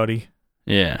is your buddy.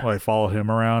 Yeah. Well, I followed him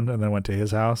around and then went to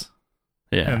his house.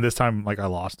 Yeah. And this time, like, I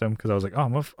lost him because I was like, oh,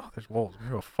 there's wolves. I'm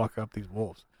gonna go fuck up these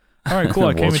wolves. All right, cool.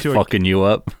 I came into fucking you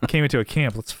up. Came into a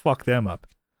camp. Let's fuck them up.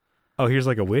 Oh, here's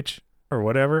like a witch or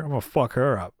whatever. I'm gonna fuck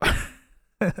her up.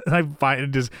 And I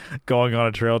find just going on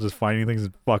a trail, just finding things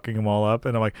and fucking them all up.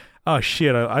 And I'm like, oh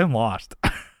shit, I'm lost.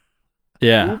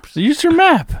 Yeah. Oops. Use your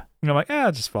map. And I'm like,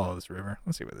 just follow this river.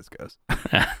 Let's see where this goes.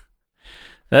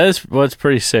 That is what's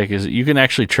pretty sick is you can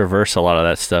actually traverse a lot of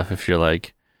that stuff if you're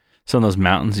like some of those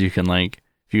mountains. You can like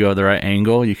if you go the right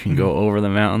angle, you can go over the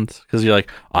mountains because you're like,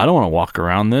 I don't want to walk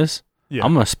around this. Yeah.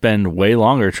 I'm gonna spend way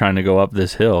longer trying to go up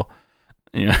this hill.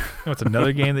 Yeah. You know what's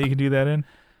another game that you can do that in?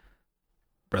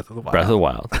 Breath of the Wild. Breath of the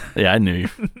Wild. Yeah, I knew you.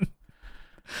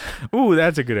 Ooh,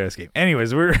 that's a good ass game.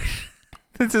 Anyways,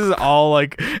 this is all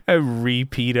like a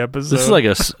repeat episode. This is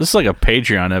like a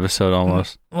Patreon episode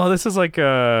almost. Well, this is like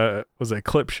a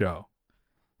clip show.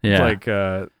 Yeah. It's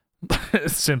like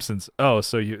Simpsons. Oh,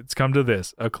 so it's come to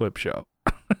this, a clip show.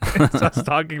 It's us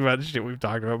talking about shit we've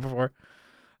talked about before.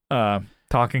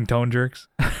 Talking tone jerks.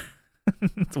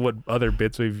 It's what other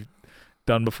bits we've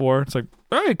done before. It's like,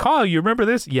 hey, Kyle, you remember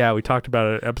this? Yeah, we talked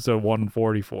about it at episode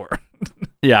 144.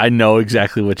 Yeah, I know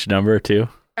exactly which number too.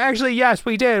 Actually, yes,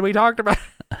 we did. We talked about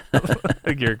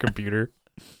like your computer.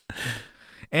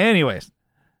 Anyways,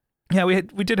 yeah, we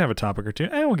did have a topic or two,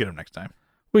 and we'll get them next time.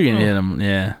 We can hit them.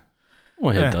 Yeah,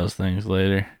 we'll hit those things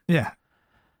later. Yeah,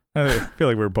 I feel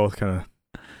like we're both kind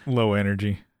of low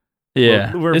energy.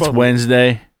 Yeah, it's both,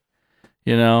 Wednesday.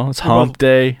 You know, it's hump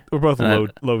day. We're both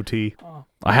low T.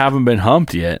 I haven't been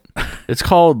humped yet. It's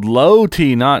called low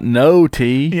T, not no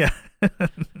T. Yeah.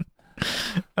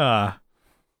 I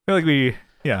feel like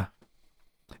yeah,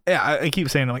 I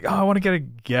keep saying, like, oh, I want to get a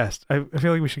guest. I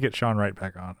feel like we should get Sean Wright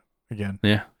back on again.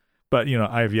 Yeah. But,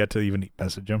 I have yet to even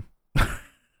message him.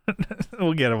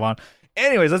 We'll get him on.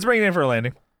 Anyways, let's bring it in for a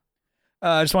landing.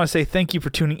 I just want to say thank you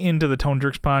for tuning into the Tone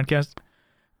Jerks podcast.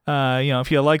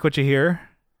 If you like what you hear,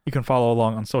 you can follow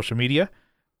along on social media.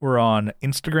 We're on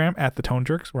Instagram at the Tone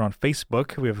Jerks. We're on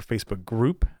Facebook. We have a Facebook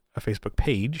group, a Facebook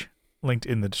page linked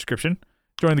in the description.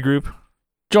 Join the group.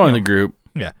 Join the group.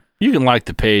 Yeah. You can like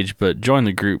the page, but join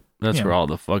the group. That's where all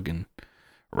the fucking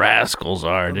rascals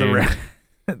are, dude.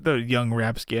 The young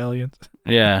rapscallions.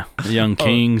 Yeah. The young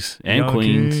kings and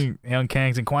queens. Young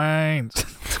kings and queens.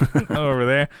 Over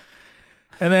there.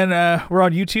 And then we're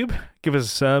on YouTube. Give us a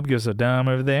sub. Give us a dime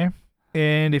over there.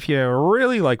 And if you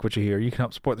really like what you hear, you can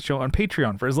help support the show on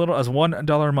Patreon for as little as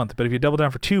 $1 a month. But if you double down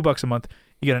for $2 a month,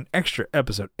 you get an extra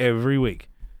episode every week.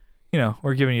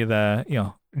 We're giving you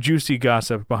the, juicy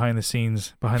gossip behind the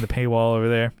scenes, behind the paywall over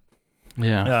there.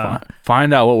 Yeah.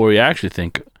 Find out what we actually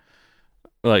think.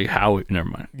 Like never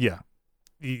mind. Yeah.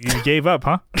 You gave up,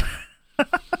 huh?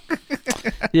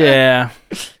 Yeah.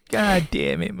 God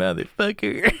damn it,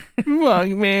 motherfucker.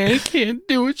 Fuck, man, I can't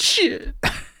do it shit.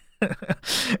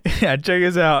 Yeah, check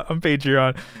us out on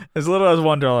Patreon. As little as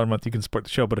 $1 a month, you can support the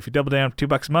show. But if you double down for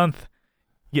 $2 a month,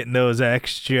 getting those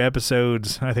extra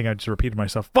episodes. I think I just repeated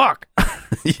myself. Fuck.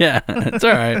 Yeah, it's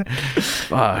all right.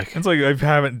 Fuck. It's like I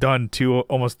haven't done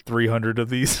almost 300 of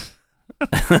these.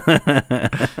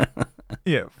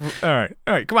 Yeah. All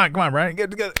right. Come on, Brian.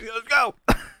 Get together. Let's go.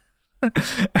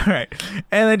 All right.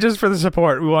 And then just for the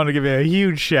support, we want to give you a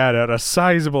huge shout out, a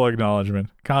sizable acknowledgement.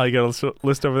 Kyle, you got a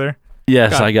list over there?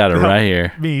 Yes, I got it right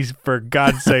here. Me, for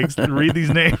God's sakes, read these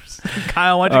names.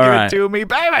 Kyle, why don't you give it to me,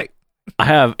 baby? I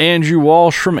have Andrew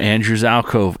Walsh from Andrew's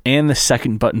Alcove and the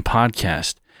Second Button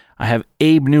Podcast. I have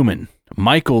Abe Newman,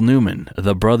 Michael Newman,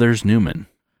 the Brothers Newman.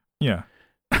 Yeah.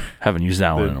 Haven't used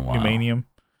that one in a while. Humanium.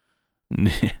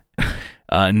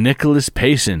 Nicholas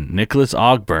Payson, Nicholas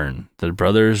Ogburn, the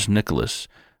Brothers Nicholas.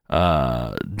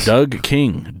 Doug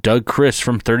King, Doug Chris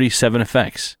from 37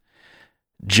 Effects.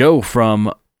 Joe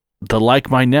from the Like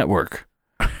My Network.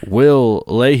 Will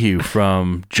Lehue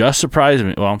from Just Surprise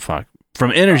Me. Well, I'm fucked.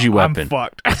 From Energy Weapon. I'm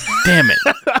fucked. Damn it.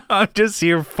 I'm just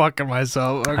here fucking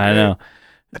myself. Okay. I know.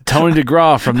 Tony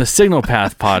DeGraw from the Signal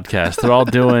Path Podcast. They're all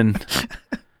doing...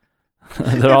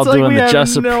 They're all doing the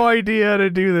Just... We have no idea how to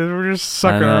do this. We're just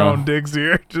sucking our own dicks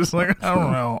here. Just like, I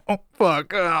don't know. Oh,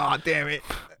 fuck. Oh, damn it.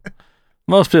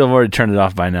 Most people have already turned it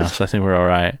off by now, so I think we're all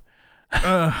right.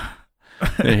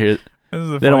 They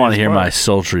don't want to hear my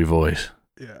sultry voice.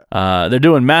 Yeah. They're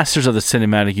doing Masters of the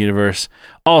Cinematic Universe,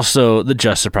 also the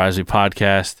Just Surprise Me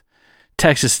podcast,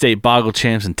 Texas State Boggle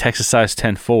Champs, and Texas Size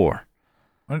 10-4.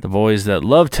 The boys that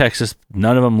love Texas,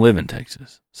 none of them live in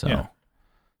Texas. So you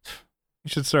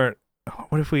should start.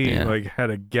 What if we had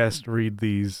a guest read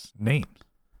these names?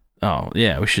 Oh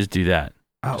yeah, we should do that.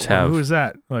 Oh, who is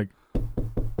that?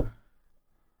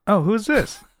 Who's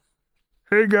this?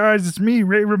 Hey guys, it's me,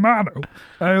 Ray Romano.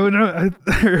 I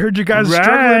heard you guys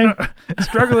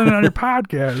struggling on your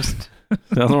podcast.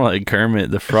 Sounds more like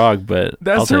Kermit the Frog, but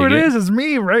that's who it is. It's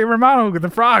me, Ray Romano, with the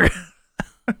frog.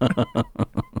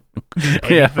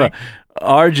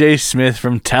 R.J. Smith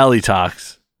from Tally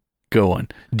Talks. Good one.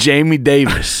 Jamie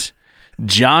Davis,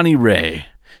 Johnny Ray,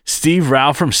 Steve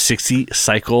Rao from 60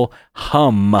 Cycle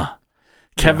Hum,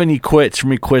 Kevin E. Quits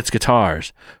from E. Quits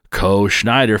Guitars, Co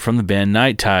Schneider from the band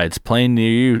Night Tides, playing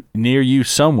near you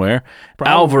somewhere,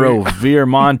 probably. Alvaro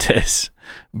Viramontes,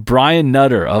 Brian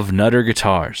Nutter of Nutter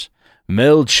Guitars,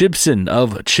 Mel Chibson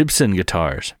of Chibson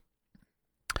Guitars,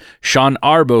 Sean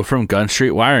Arbo from Gun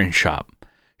Street Wiring Shop,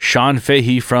 Sean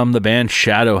Fahey from the band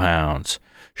Shadowhounds,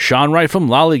 Sean Wright from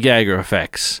Lollygagger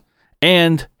Effects,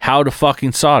 and How to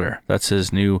Fucking Solder. That's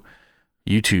his new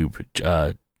YouTube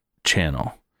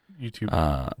channel.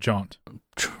 YouTube jaunt.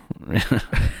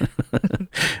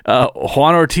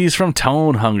 Juan Ortiz from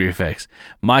Tone Hungry Effects,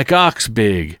 Mike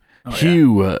Oxbig,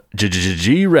 Hugh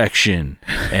G-Rection,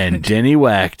 and Denny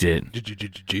Whacked It.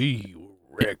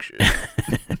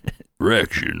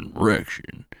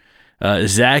 Rection.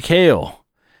 Zach Hale,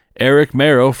 Eric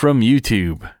Merrow from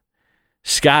YouTube,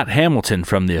 Scott Hamilton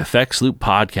from the Effects Loop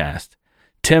podcast,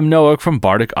 Tim Noack from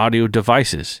Bardic Audio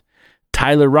Devices,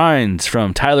 Tyler Rhines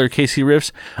from Tyler Casey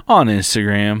Riffs on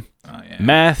Instagram,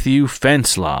 Matthew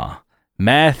Fenslaw,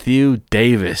 Matthew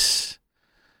Davis.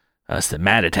 That's the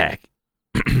Matt Attack.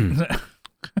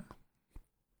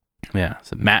 Yeah,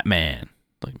 it's a Matt Man,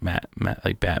 like Matt,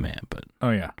 like Batman, but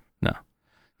no.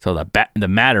 So the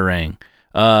Matterang.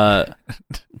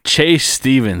 Chase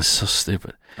Stevens, so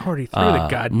stupid. Already threw the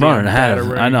goddamn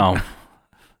Batarang. I know.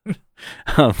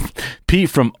 Pete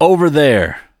from over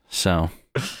there. So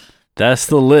that's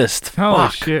the list. Holy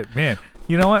shit, man!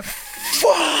 You know what?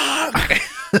 Fuck!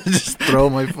 Just throw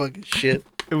my fucking shit.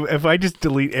 If I just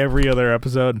delete every other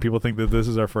episode and people think that this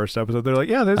is our first episode, they're like,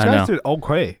 "Yeah, this guys did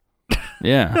okay."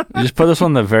 Yeah, you just put this one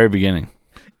in the very beginning.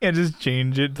 Yeah, just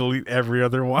change it, delete every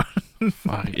other one.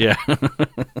 Fuck, yeah.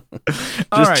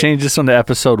 Just change this one to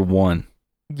episode 1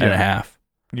 and a half.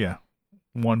 Yeah.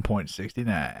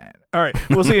 1.69. All right.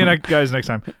 We'll see you guys next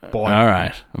time. Bye. All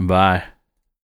right. Bye.